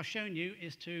next thing, as I've shown you,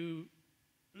 is to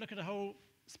look at a whole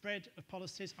spread of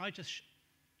policies. I just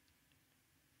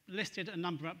listed a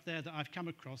number up there that I've come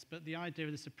across, but the idea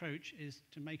of this approach is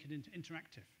to make it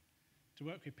interactive, to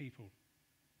work with people.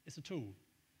 It's a tool.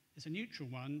 It's a neutral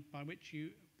one by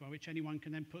which anyone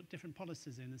can then put different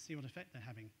policies in and see what effect they're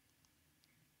having.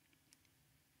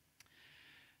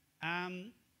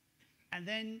 And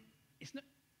then it's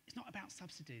not about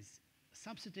subsidies.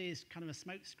 Subsidy is kind of a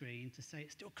smokescreen to say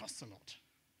it still costs a lot.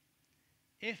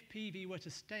 If PV were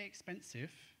to stay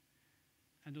expensive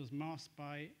and was masked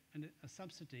by a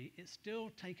subsidy, it's still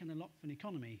taken a lot from the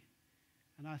economy.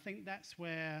 And I think that's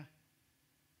where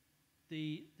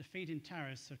the feed-in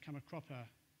tariffs have come a cropper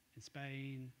in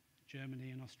Spain,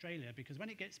 Germany, and Australia, because when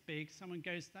it gets big, someone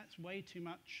goes, that's way too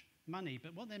much money.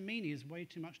 But what they're meaning is way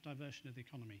too much diversion of the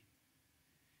economy.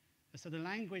 So the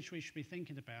language we should be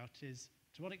thinking about is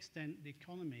to what extent the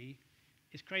economy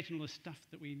is creating all the stuff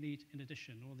that we need in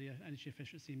addition, all the energy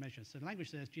efficiency measures. So the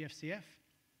language there is GFCF.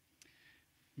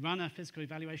 Run a physical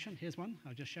evaluation. Here's one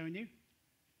I've just shown you.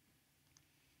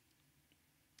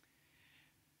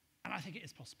 And I think it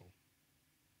is possible.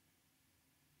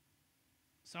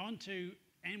 So I want to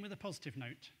end with a positive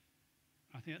note.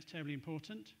 I think that's terribly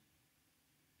important,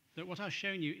 that what I've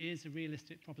shown you is a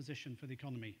realistic proposition for the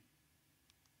economy.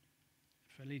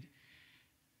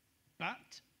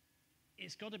 But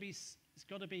it's got to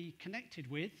be connected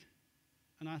with,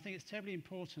 and I think it's terribly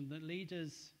important that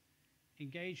leaders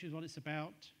engage with what it's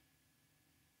about,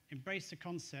 embrace the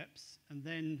concepts, and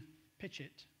then pitch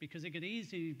it, because it could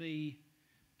easily be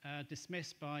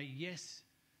dismissed by, yes,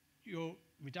 you're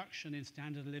reduction in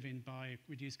standard of living by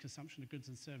reduced consumption of goods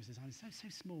and services. I mean, so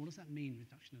small. What does that mean,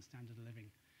 reduction of standard of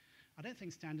living? I don't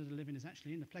think standard of living is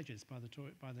actually in the pledges by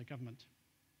the government.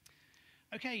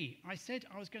 Okay, I said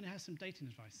I was going to have some dating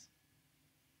advice.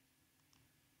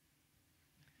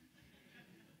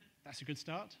 That's a good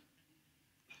start.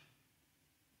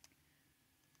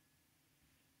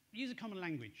 Use a common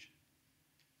language.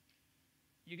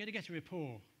 You're going to get a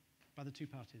rapport by the two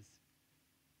parties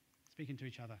speaking to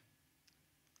each other.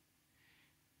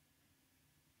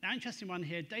 Now, interesting one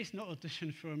here, date not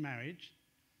audition for a marriage,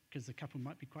 because the couple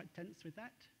might be quite tense with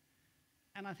that.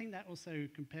 And I think that also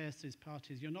compares to his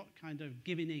parties. You're not kind of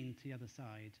giving in to the other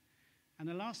side. And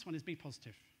the last one is be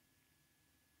positive,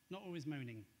 not always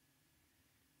moaning.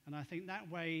 And I think that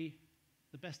way,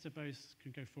 the best of both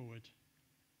can go forward.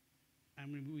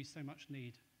 And we so much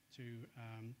need to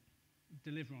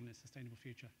deliver on this sustainable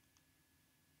future.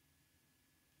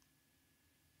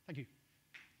 Thank you.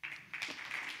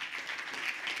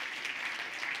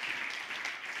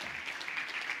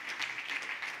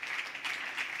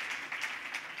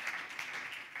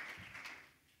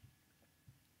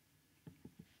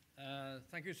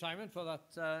 Thank you, Simon, for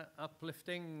that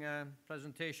uplifting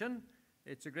presentation.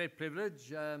 It's a great privilege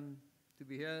to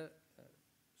be here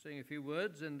saying a few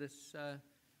words in this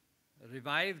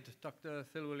revived Dr.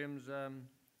 Phil Williams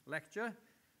lecture.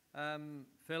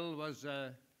 Phil was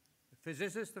a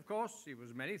physicist, of course. He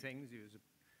was many things. He was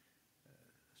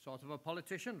sort of a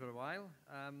politician for a while.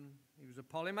 He was a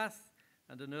polymath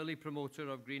and an early promoter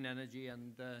of green energy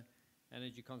and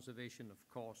energy conservation, of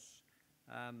course.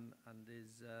 And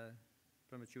his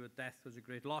premature death was a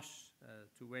great loss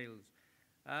to Wales.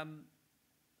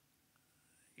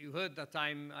 You heard that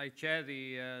I chair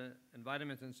the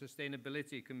Environment and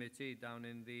Sustainability Committee down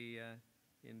in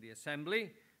the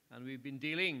Assembly, and we've been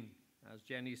dealing, as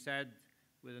Jenny said,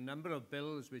 with a number of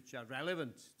bills which are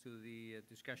relevant to the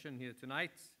discussion here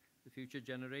tonight. The Future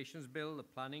Generations Bill, the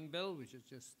Planning Bill, which has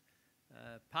just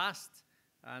passed,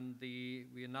 and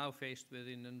we are now faced with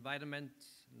an Environment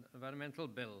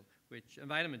Bill, which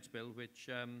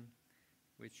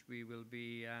we will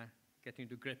be getting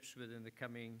to grips with in the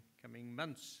coming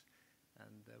months.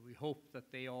 And we hope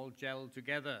that they all gel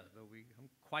together, though we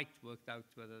haven't quite worked out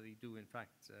whether they do, in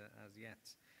fact, as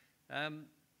yet.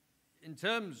 In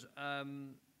terms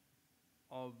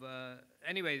of,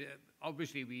 anyway,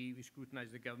 obviously we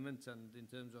scrutinize the government and in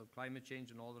terms of climate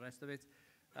change and all the rest of it.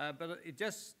 But it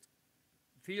just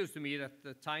feels to me that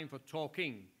the time for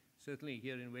talking, certainly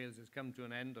here in Wales, has come to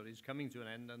an end, or is coming to an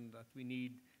end, and that we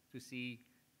need to see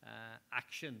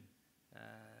action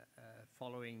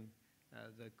following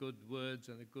the good words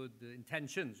and the good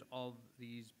intentions of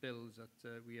these bills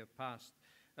that we have passed.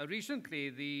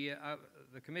 Recently, our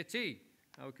committee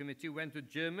went to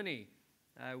Germany.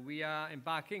 We are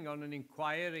embarking on an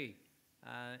inquiry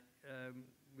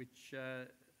which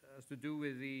has to do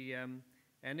with the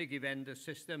energy vendor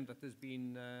system that has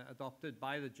been adopted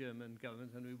by the German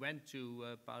government, and we went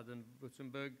to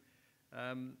Baden-Württemberg.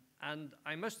 And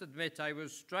I must admit, I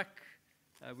was struck.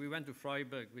 We went to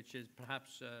Freiburg, which is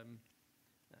perhaps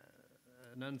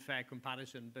an unfair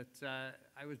comparison, but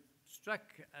I was struck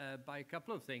by a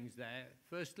couple of things there.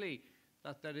 Firstly,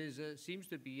 that there seems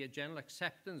to be a general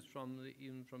acceptance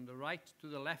even from the right to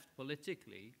the left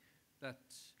politically that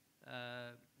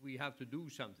we have to do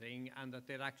something, and that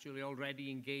they're actually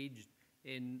already engaged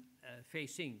in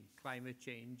facing climate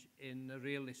change in a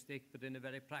realistic but in a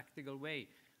very practical way.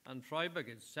 And Freiburg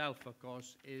itself, of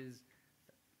course, is,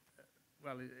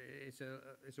 well, it's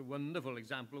a wonderful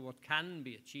example of what can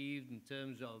be achieved in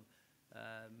terms of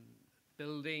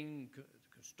building,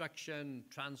 construction,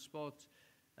 transport.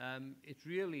 It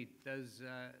really does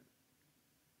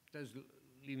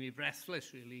leave me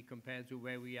breathless, really, compared to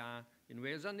where we are in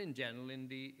Wales and in general in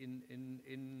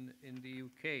the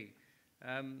UK.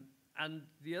 And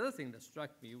the other thing that struck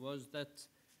me was that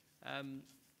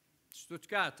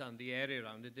Stuttgart and the area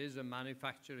around it is a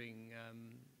manufacturing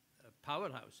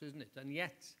powerhouse, isn't it? And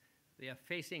yet they are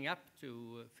facing up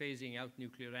to phasing out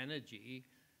nuclear energy,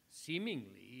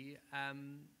 seemingly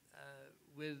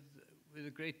with a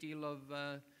great deal of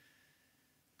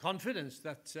confidence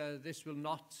that this will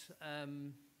not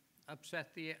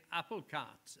upset the apple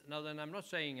cart. Now then, I'm not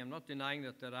denying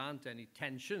that there aren't any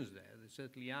tensions there. There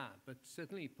certainly are, but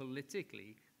certainly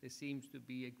politically there seems to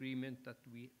be agreement that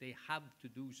they have to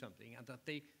do something and that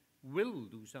they will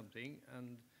do something.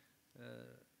 And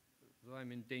though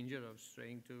I'm in danger of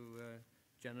straying to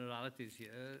generalities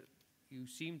here, you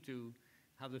seem to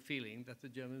have the feeling that the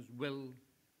Germans will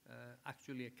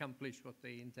actually accomplish what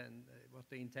they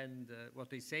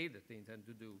say that they intend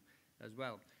to do as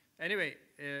well. Anyway,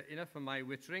 enough of my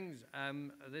witterings.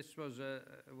 This was a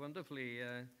wonderfully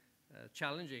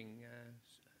challenging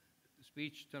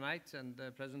speech tonight and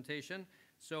presentation.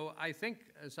 So I think,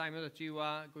 Simon, that you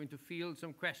are going to field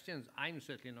some questions. I'm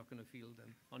certainly not going to field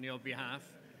them on your behalf.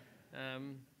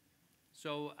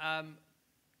 So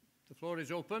the floor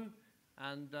is open,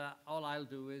 and all I'll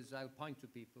do is I'll point to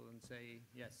people and say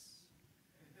yes.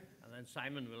 And then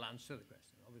Simon will answer the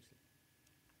question, obviously.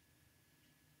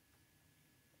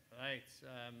 Right.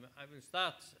 I will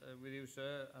start with you,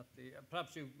 sir.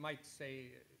 Perhaps you might say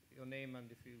your name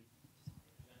and if you...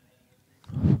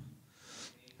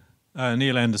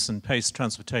 Neil Anderson, Pace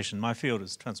Transportation. My field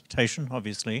is transportation,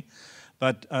 obviously,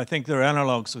 but I think there are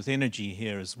analogues with energy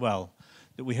here as well,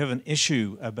 that we have an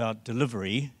issue about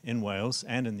delivery in Wales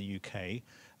and in the UK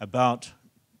about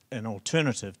an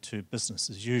alternative to business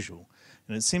as usual.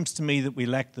 And it seems to me that we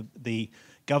lack the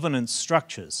governance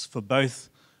structures for both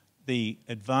the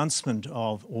advancement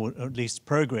of, or at least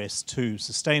progress to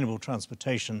sustainable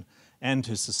transportation and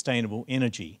to sustainable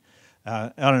energy.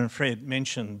 Alan and Fred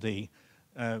mentioned the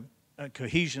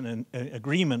cohesion and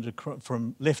agreement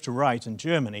from left to right in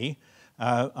Germany.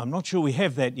 I'm not sure we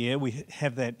have that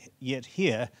yet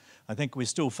here. I think we're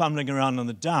still fumbling around in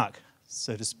the dark,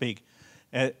 so to speak,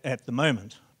 at the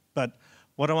moment. But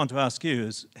what I want to ask you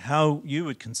is how you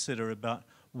would consider about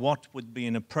what would be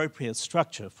an appropriate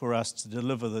structure for us to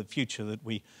deliver the future that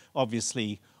we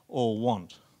obviously all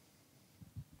want.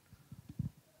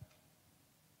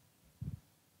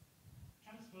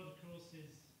 Transport, of course,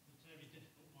 is a very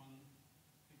difficult one.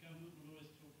 The government will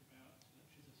always talk about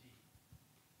electricity,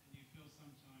 and you feel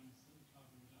sometimes that the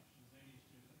carbon reduction is only to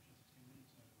do with electricity and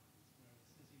wind turbines, whereas,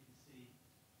 as you can see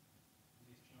in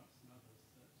these charts and others,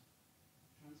 that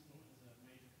transport has a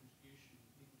major contribution.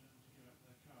 People don't want to give up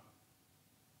their car.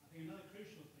 I think another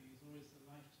crucial thing is always the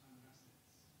lifetime of assets,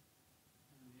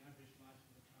 and the average life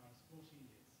of a car is 14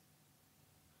 years.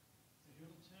 So if you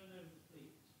want to turn over the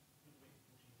fleet, you've got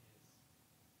to wait 14 years.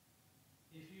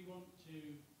 If you want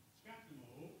to scrap them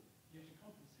all, you have to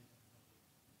compensate everybody.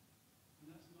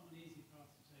 And that's not an easy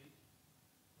path to take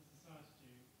for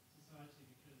society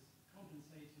because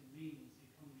compensating means the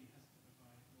economy has to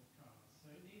provide more cars.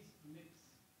 So it needs a mix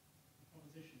of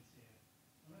propositions here.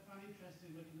 And what I find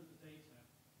interesting looking at the data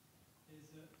is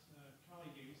that car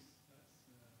use, that's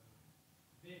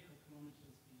vehicle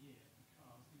kilometres per year for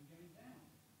cars, has been going down.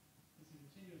 It's a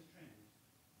continuous trend,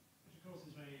 which of course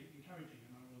is very encouraging,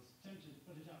 and I was tempted to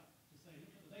put it up to say,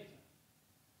 look at the data.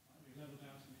 We've levelled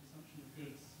out in consumption of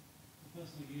goods. The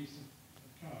personal use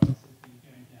of cars has been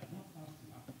going down, not fast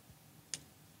enough.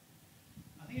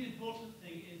 I think an important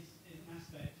thing is an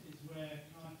aspect is where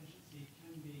car efficiency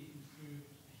can be improved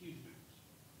a huge amount.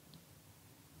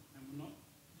 And we're not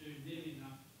doing nearly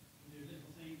enough. We do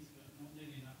little things, but not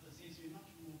nearly enough. There seems to be a much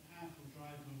more powerful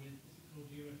driver with what's it called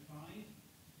Euro 5,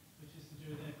 which is to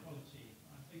do with air quality.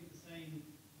 I think the same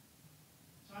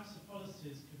types of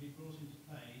policies could be brought into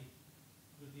play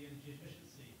with the energy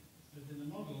efficiency. So within the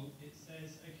model, it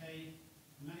says, okay,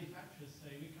 the manufacturers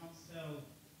say we can't sell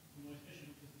more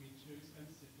efficient because it would be too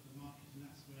expensive for the market, and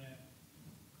that's where,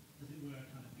 as it were,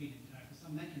 kind of feeding tariff,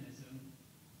 some mechanism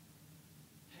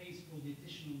pays for the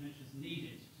additional measures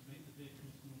needed to make the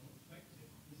vehicles more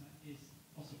effective, because that is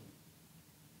possible.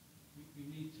 We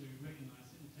need to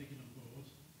recognise it and take it on board.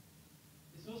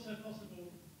 It's also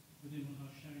possible, within what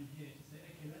I've shown here, to say,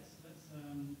 okay, let's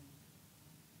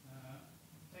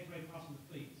take away part of the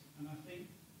fleet. And I think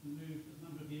the move a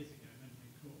number of years ago,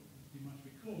 you might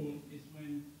recall, is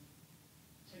when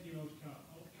 10-year-old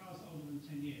cars older than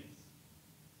 10 years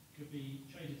could be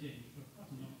traded in for quite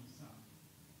a nominal sum.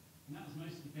 And that was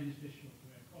mostly beneficial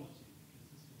for air quality because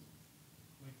this was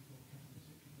way before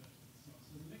catalytic converters and so on. So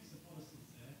there's a mix of policies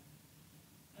there.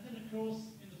 And then, of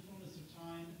course, in the fullness of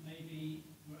time, maybe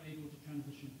we're able to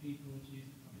transition people to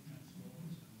using public transport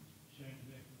and sharing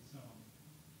the vehicle and so on.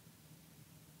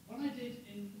 What I did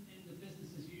in the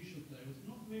business as usual, though, was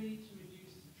not really to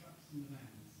reduce the trucks and the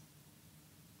vans.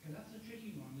 Because that's a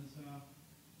tricky one as our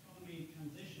economy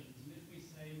transitions. And if we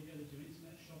say we're going to do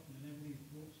internet shopping and everything's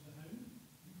brought to the home,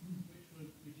 which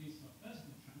would reduce our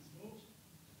personal transport,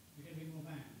 we're going to be more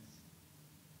vans.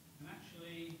 And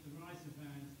actually, the rise of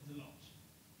vans is a lot.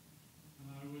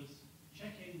 And I was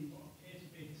checking what appeared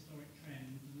to be a historic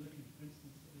trend and looking, for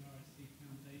instance, at the RSC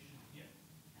Foundation. Yep,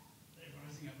 they're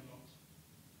rising up a lot,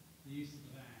 the use of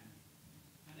the van.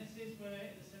 And this is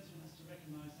where, in a sense, one has to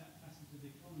recognise that facet of the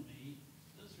economy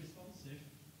that's responsive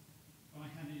by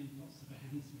having lots of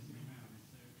vans whizzing around,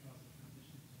 so cars are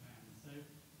transitioning to vans. So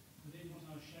within what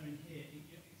I was showing here,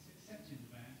 it's accepting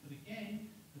the vans, but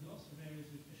again, there's lots of areas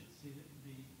of efficiency that can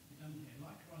be done here.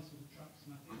 Likewise with the trucks,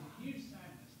 and I think the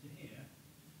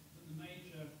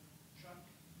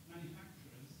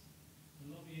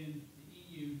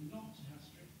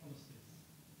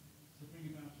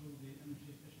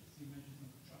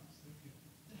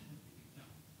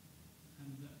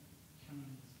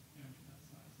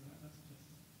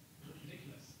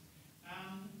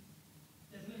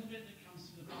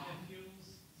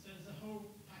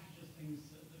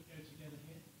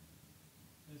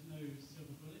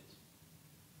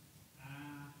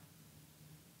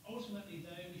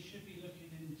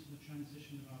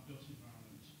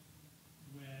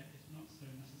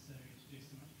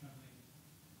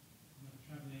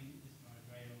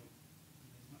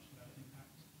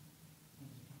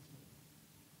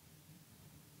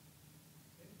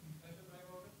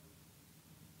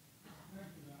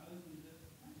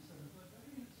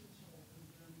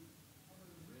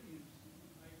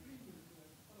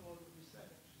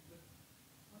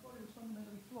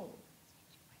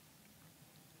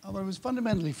was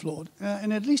fundamentally flawed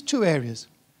in at least two areas.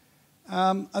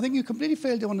 I think you completely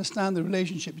failed to understand the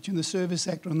relationship between the service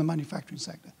sector and the manufacturing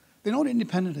sector. They're not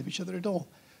independent of each other at all.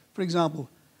 For example,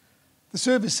 the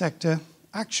service sector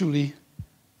actually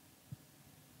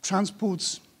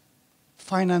transports,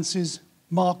 finances,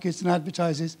 markets, and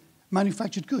advertises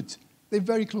manufactured goods. They're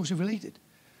very closely related.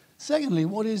 Secondly,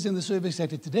 what is in the service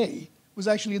sector today was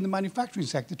actually in the manufacturing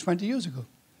sector 20 years ago.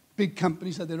 Big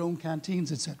companies had their own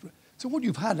canteens, etc. So what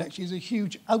you've had actually is a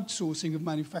huge outsourcing of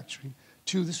manufacturing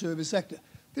to the service sector.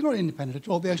 They're not independent at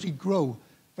all. They actually grow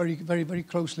very, very, very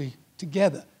closely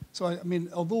together. So, I mean,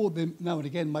 although they now and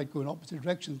again might go in opposite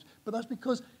directions, but that's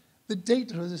because the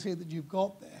data, as I say, that you've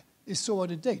got there is so out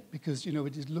of date because, you know,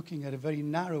 it is looking at a very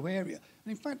narrow area.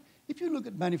 And in fact, if you look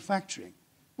at manufacturing,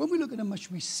 when we look at how much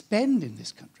we spend in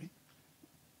this country,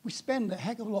 we spend a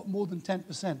heck of a lot more than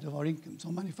 10% of our incomes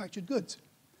on manufactured goods.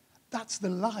 That's the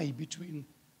lie between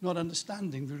not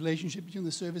understanding the relationship between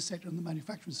the service sector and the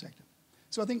manufacturing sector.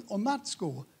 So I think on that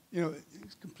score, you know,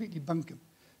 it's completely bunkum.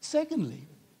 Secondly,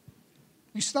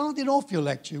 you started off your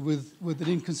lecture with an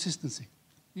inconsistency.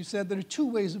 You said there are two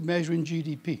ways of measuring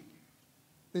GDP.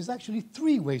 There's actually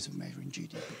three ways of measuring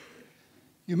GDP.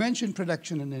 You mentioned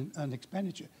production and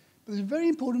expenditure, but there's a very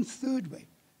important third way,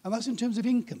 and that's in terms of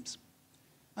incomes.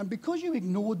 And because you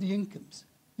ignored the incomes,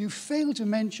 you failed to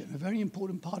mention a very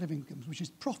important part of incomes, which is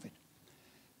profit.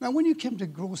 Now, when you came to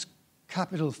gross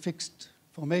fixed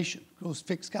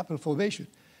capital formation,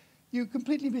 you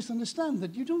completely misunderstand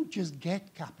that you don't just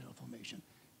get capital formation.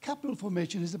 Capital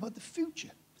formation is about the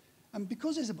future. And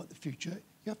because it's about the future,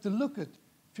 you have to look at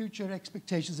future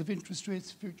expectations of interest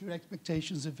rates, future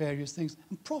expectations of various things,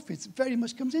 and profits very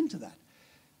much comes into that.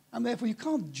 And therefore, you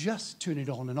can't just turn it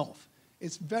on and off.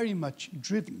 It's very much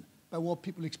driven by what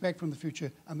people expect from the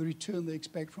future and the return they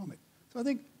expect from it. So I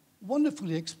think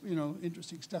wonderfully,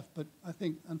 interesting stuff, but I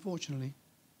think, unfortunately,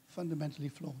 fundamentally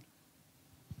flawed.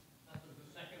 That was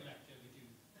the second lecture that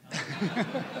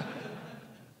you...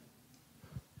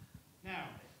 Now,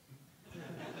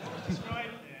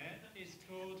 described there is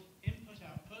called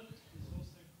input-output. It's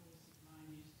also called supply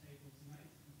and use tables, and that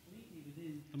is completely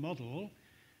within the model.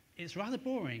 It's rather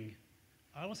boring.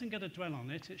 I wasn't going to dwell on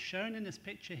it. It's shown in this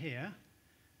picture here.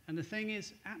 And the thing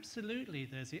is, absolutely,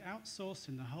 there's the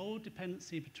outsourcing, the whole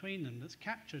dependency between them that's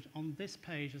captured on this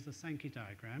page as the Sankey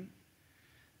diagram.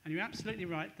 And you're absolutely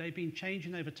right, they've been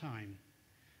changing over time.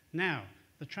 Now,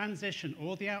 the transition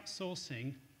or the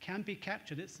outsourcing can be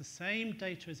captured. It's the same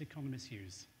data as economists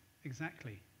use,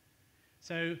 exactly.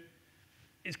 So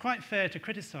it's quite fair to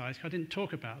criticize. I didn't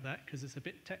talk about that because it's a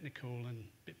bit technical and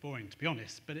a bit boring, to be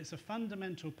honest, but it's a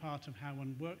fundamental part of how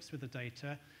one works with the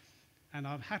data, and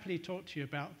I'll happily talk to you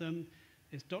about them.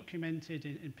 It's documented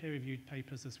in peer-reviewed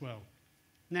papers as well.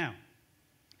 Now,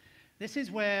 this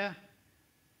is where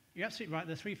you're absolutely right.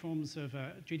 There are three forms of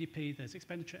GDP. There's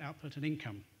expenditure, output, and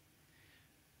income.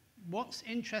 What's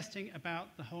interesting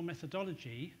about the whole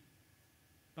methodology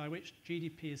by which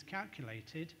GDP is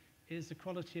calculated is the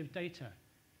quality of data.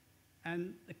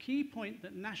 And the key point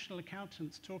that national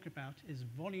accountants talk about is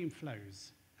volume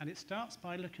flows. And it starts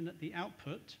by looking at the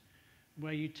output,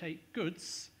 where you take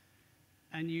goods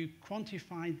and you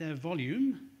quantify their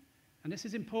volume. And this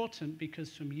is important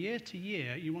because from year to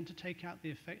year, you want to take out the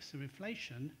effects of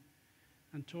inflation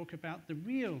and talk about the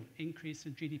real increase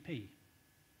in GDP.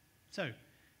 So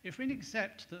if we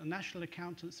accept that the national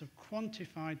accountants have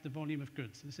quantified the volume of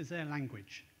goods, this is their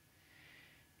language,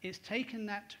 it's taken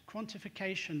that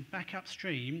quantification back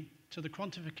upstream to the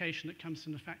quantification that comes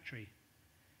from the factory.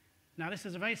 Now, this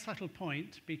is a very subtle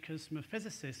point because from a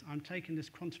physicist, I'm taking this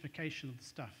quantification of the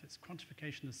stuff. It's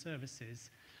quantification of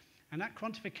services. And that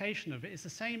quantification of it is the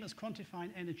same as quantifying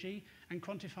energy and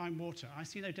quantifying water. I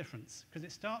see no difference because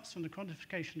it starts from the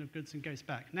quantification of goods and goes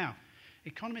back. Now,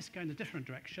 economists go in a different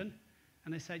direction,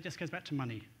 and they say it just goes back to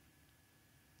money.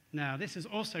 Now, this is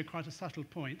also quite a subtle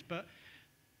point, but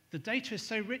the data is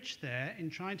so rich there in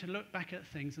trying to look back at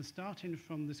things and starting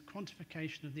from this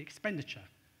quantification of the expenditure,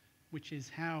 which is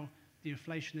how the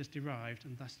inflation is derived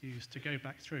and thus used to go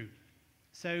back through.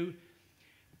 So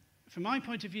from my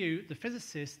point of view, the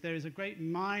physicist, there is a great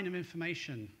mine of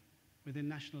information within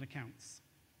national accounts,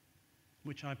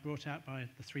 which I've brought out by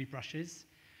the three brushes,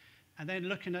 and then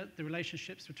looking at the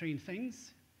relationships between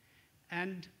things.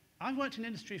 And I've worked in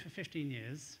industry for 15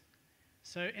 years,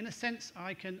 so in a sense,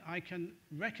 I can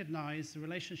recognize the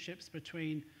relationships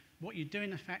between what you do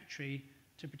in a factory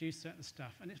to produce certain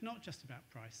stuff. And it's not just about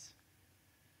price.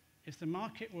 If the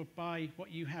market will buy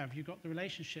what you have, you've got the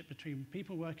relationship between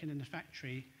people working in the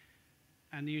factory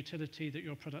and the utility that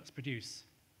your products produce.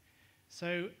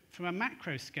 So from a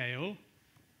macro scale,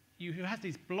 you have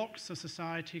these blocks of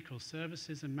society called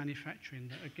services and manufacturing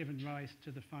that are given rise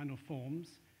to the final forms.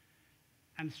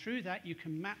 And through that, you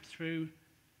can map through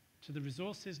to the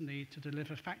resources needed to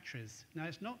deliver factories. Now,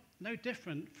 it's no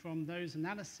different from those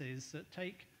analyses that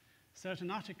take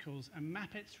certain articles and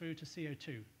map it through to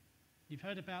CO2. You've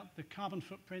heard about the carbon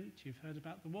footprint, you've heard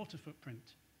about the water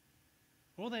footprint.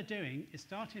 All they're doing is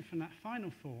starting from that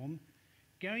final form,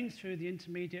 going through the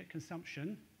intermediate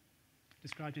consumption,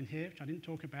 described in here, which I didn't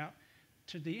talk about,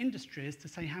 to the industries to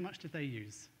say how much did they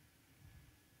use.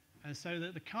 So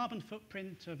that the carbon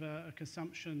footprint of a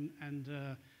consumption and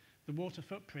the water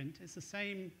footprint is the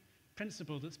same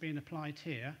principle that's being applied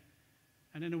here.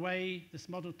 And in a way, this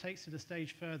model takes it a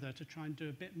stage further to try and do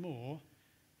a bit more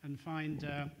and find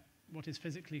what is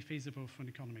physically feasible for an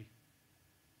economy.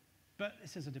 But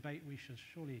this is a debate we should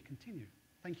surely continue.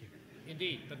 Thank you.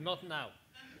 Indeed, but not now.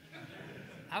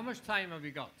 How much time have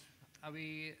we got? Are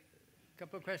we a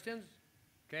couple of questions?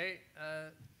 Okay.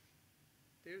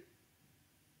 Dude.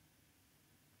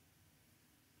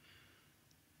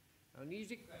 An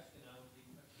easy question.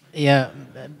 Yeah,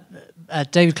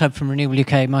 David Clubb from Renewable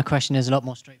UK. My question is a lot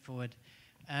more straightforward.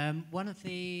 One of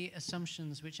the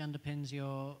assumptions which underpins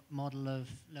your model of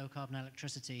low carbon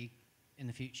electricity in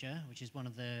the future, which is one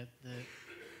of the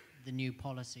new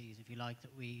policies, if you like,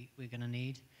 that we're going to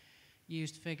need,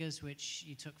 used figures which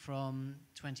you took from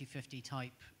 2050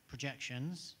 type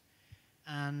projections.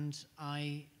 And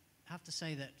I have to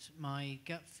say that my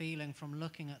gut feeling from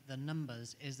looking at the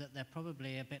numbers is that they're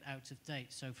probably a bit out of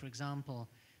date. So, for example,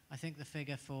 I think the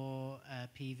figure for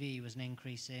PV was an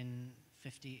increase in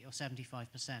 50 or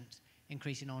 75%,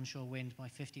 increase in onshore wind by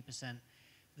 50%.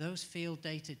 Those feel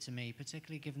dated to me,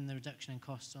 particularly given the reduction in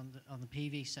costs on the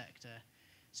PV sector.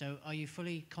 So are you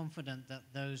fully confident that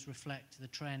those reflect the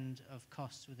trend of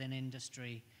costs within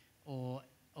industry, or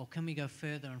can we go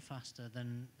further and faster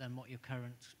than what your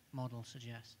current model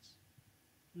suggests?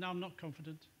 No, I'm not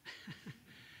confident.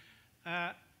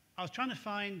 I was trying to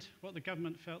find what the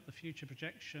government felt the future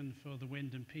projection for the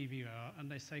wind and PV are, and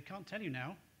they say, can't tell you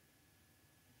now.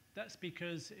 That's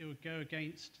because it would go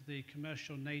against the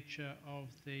commercial nature of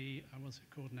the, what's it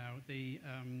called now? The,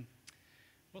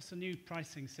 what's the new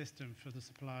pricing system for the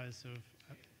suppliers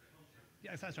of?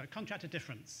 Yes, that's right, contractor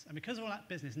difference. And because of all that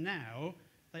business now,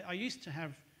 I used to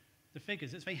have the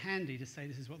figures. It's very handy to say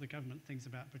this is what the government thinks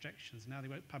about projections. Now they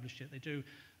won't publish it. They do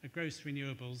a gross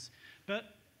renewables.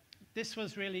 But this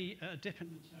was really a dip in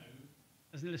the toe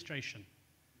as an illustration.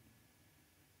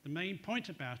 The main point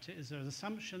about it is there's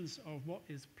assumptions of what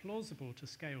is plausible to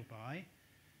scale by.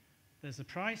 There's a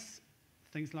price,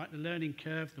 things like the learning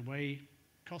curve, the way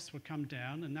costs will come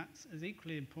down, and that's as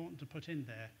equally important to put in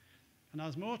there. And I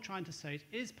was more trying to say it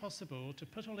is possible to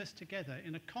put all this together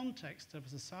in a context of a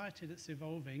society that's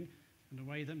evolving in the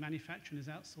way that manufacturing is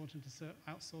outsourcing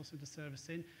to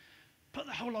servicing. Put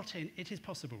the whole lot in, it is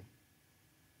possible.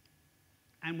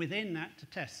 And within that, to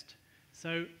test.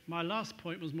 So my last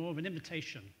point was more of an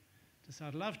invitation to say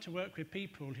I'd love to work with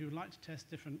people who would like to test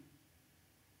different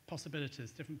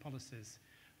possibilities, different policies.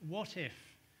 What if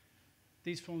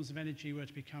these forms of energy were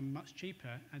to become much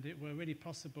cheaper and it were really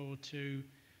possible to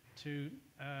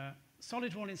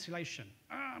solid wall insulation?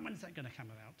 When is that going to come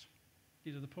about?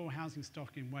 You know, the poor housing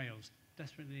stock in Wales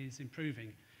desperately is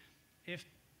improving.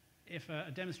 If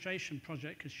a demonstration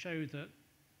project could show that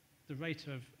the rate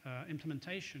of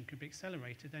implementation could be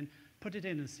accelerated, then put it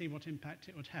in and see what impact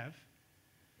it would have,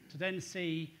 to then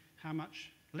see how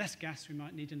much less gas we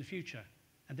might need in the future,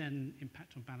 and then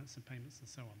impact on balance of payments and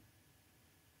so on.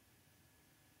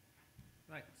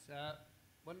 Right,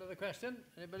 one other question,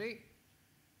 anybody?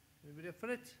 Anybody up for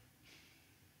it?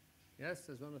 Yes,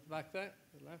 there's one at the back there,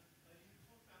 to the left.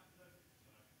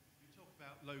 You talk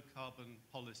about low carbon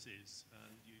policies,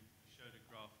 and you showed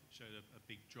a graph that showed a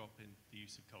big drop in the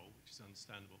use of coal, which is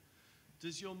understandable.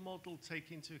 Does your model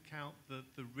take into account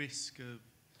the risk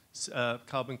of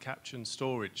carbon capture and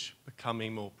storage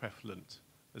becoming more prevalent?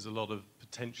 There's a lot of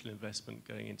potential investment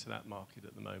going into that market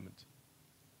at the moment.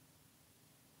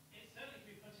 It's certainly to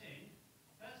be put in.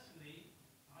 Personally,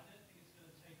 I don't think it's going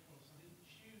to take off. So I didn't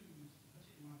choose to put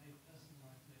it in my very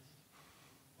personalised list of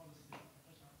policies that I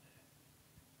put up there.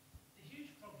 The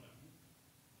huge problem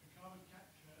for carbon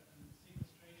capture and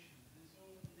sequestration is it's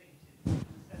all negative in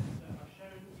the sense that I've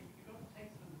shown you've got to take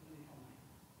some from the economy.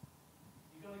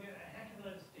 You've got to get a heck of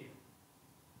a load of steel.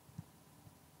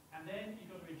 And then you've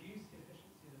got to reduce the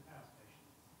efficiency of the power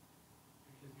stations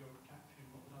because you're capturing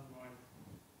what would otherwise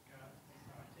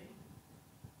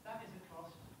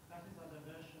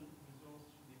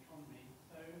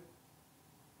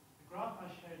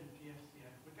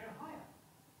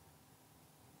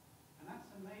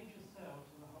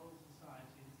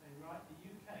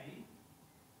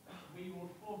we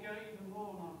will forego even more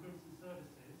on our goods and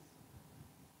services,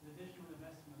 the additional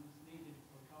investment that's needed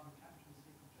for carbon capture and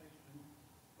sequestration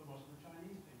for what the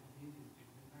Chinese do, what the Indians do,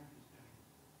 what the Americans do.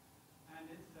 And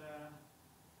it's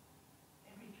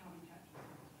every carbon capture and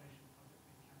sequestration project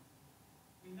being cancelled.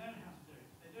 We know how to do it.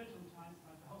 They do it on time,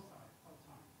 like the whole time.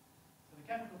 So the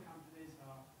chemical companies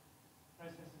are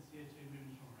processing CO2,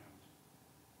 moving it all around.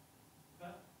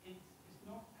 But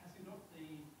has it got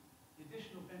the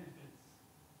additional benefits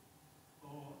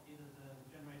for either the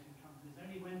generating companies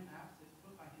only when perhaps it's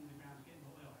put back in the ground to get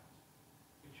more oil out,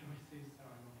 which obviously is so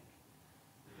ironic.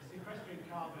 You're sequestering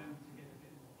carbon to get a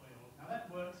bit more oil. Now that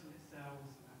works in its cells,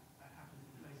 and that happens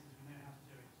in places we know how to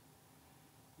do it.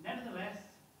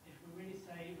 Nevertheless, if we really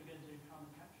say we're going to do carbon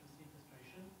capture and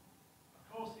sequestration, of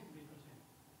course it can be put in.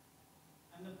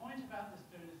 And the point about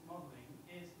doing this modelling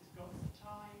is it's got the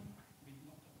time,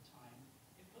 not got the time,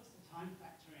 it puts the time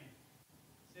factor in.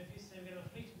 So if you say we've got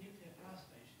a fleet of nuclear power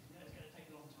stations, you know it's going to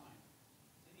take a long time.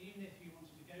 So even if you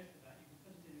wanted to go for that, you can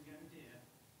put it in and go, dear,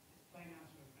 it's playing out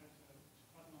to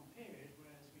quite a long period,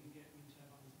 whereas we can get wind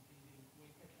turbines and PV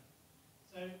way quicker.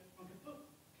 So one could put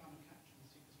carbon capture and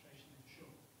sequestration in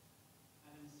shore,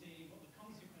 and then see what the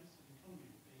consequence of the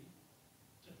economy would be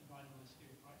to provide all the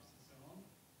steel pipes and so on,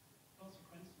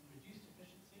 consequence of reduced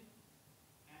efficiency,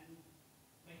 and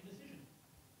make a decision.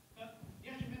 But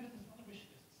you have to remember there's other wish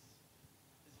lists.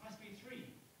 There's high speed 3.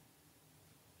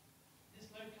 This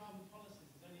low carbon policy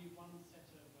is only one set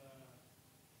of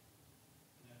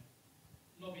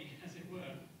lobby, as it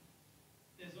were.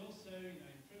 There's also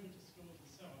improvement to schools and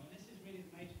so on, and this is really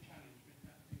the major challenge with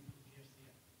that thing called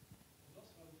GFCF. There's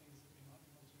lots of other things that we might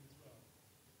want to do as well.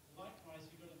 Likewise,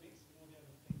 you've got to mix with all the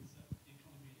other things that the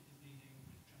economy is needing,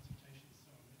 with transportation and so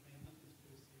on, which may have nothing to do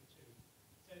with CO2.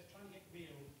 So it's trying to get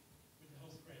real with the whole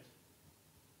spread.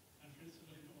 And for instance,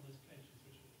 looking at all those pledges,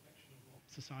 which are a reflection of what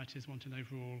society is wanting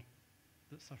overall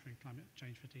that's suffering climate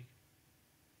change fatigue.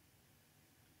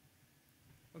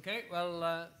 Okay,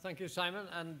 well, thank you, Simon.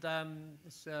 And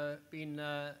it's been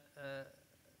a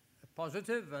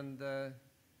positive and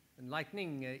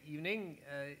enlightening evening,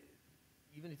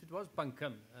 even if it was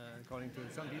bunkum, according to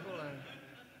some people.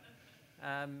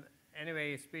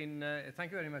 Anyway, it's been.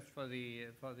 Thank you very much for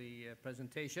the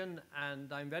presentation,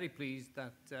 and I'm very pleased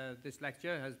that this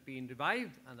lecture has been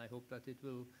revived, and I hope that it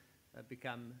will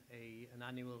become an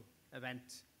annual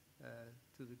event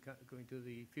going to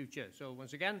the future. So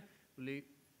once again,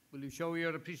 will you show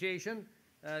your appreciation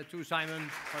to Simon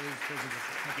for his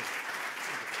presentation? Thank you.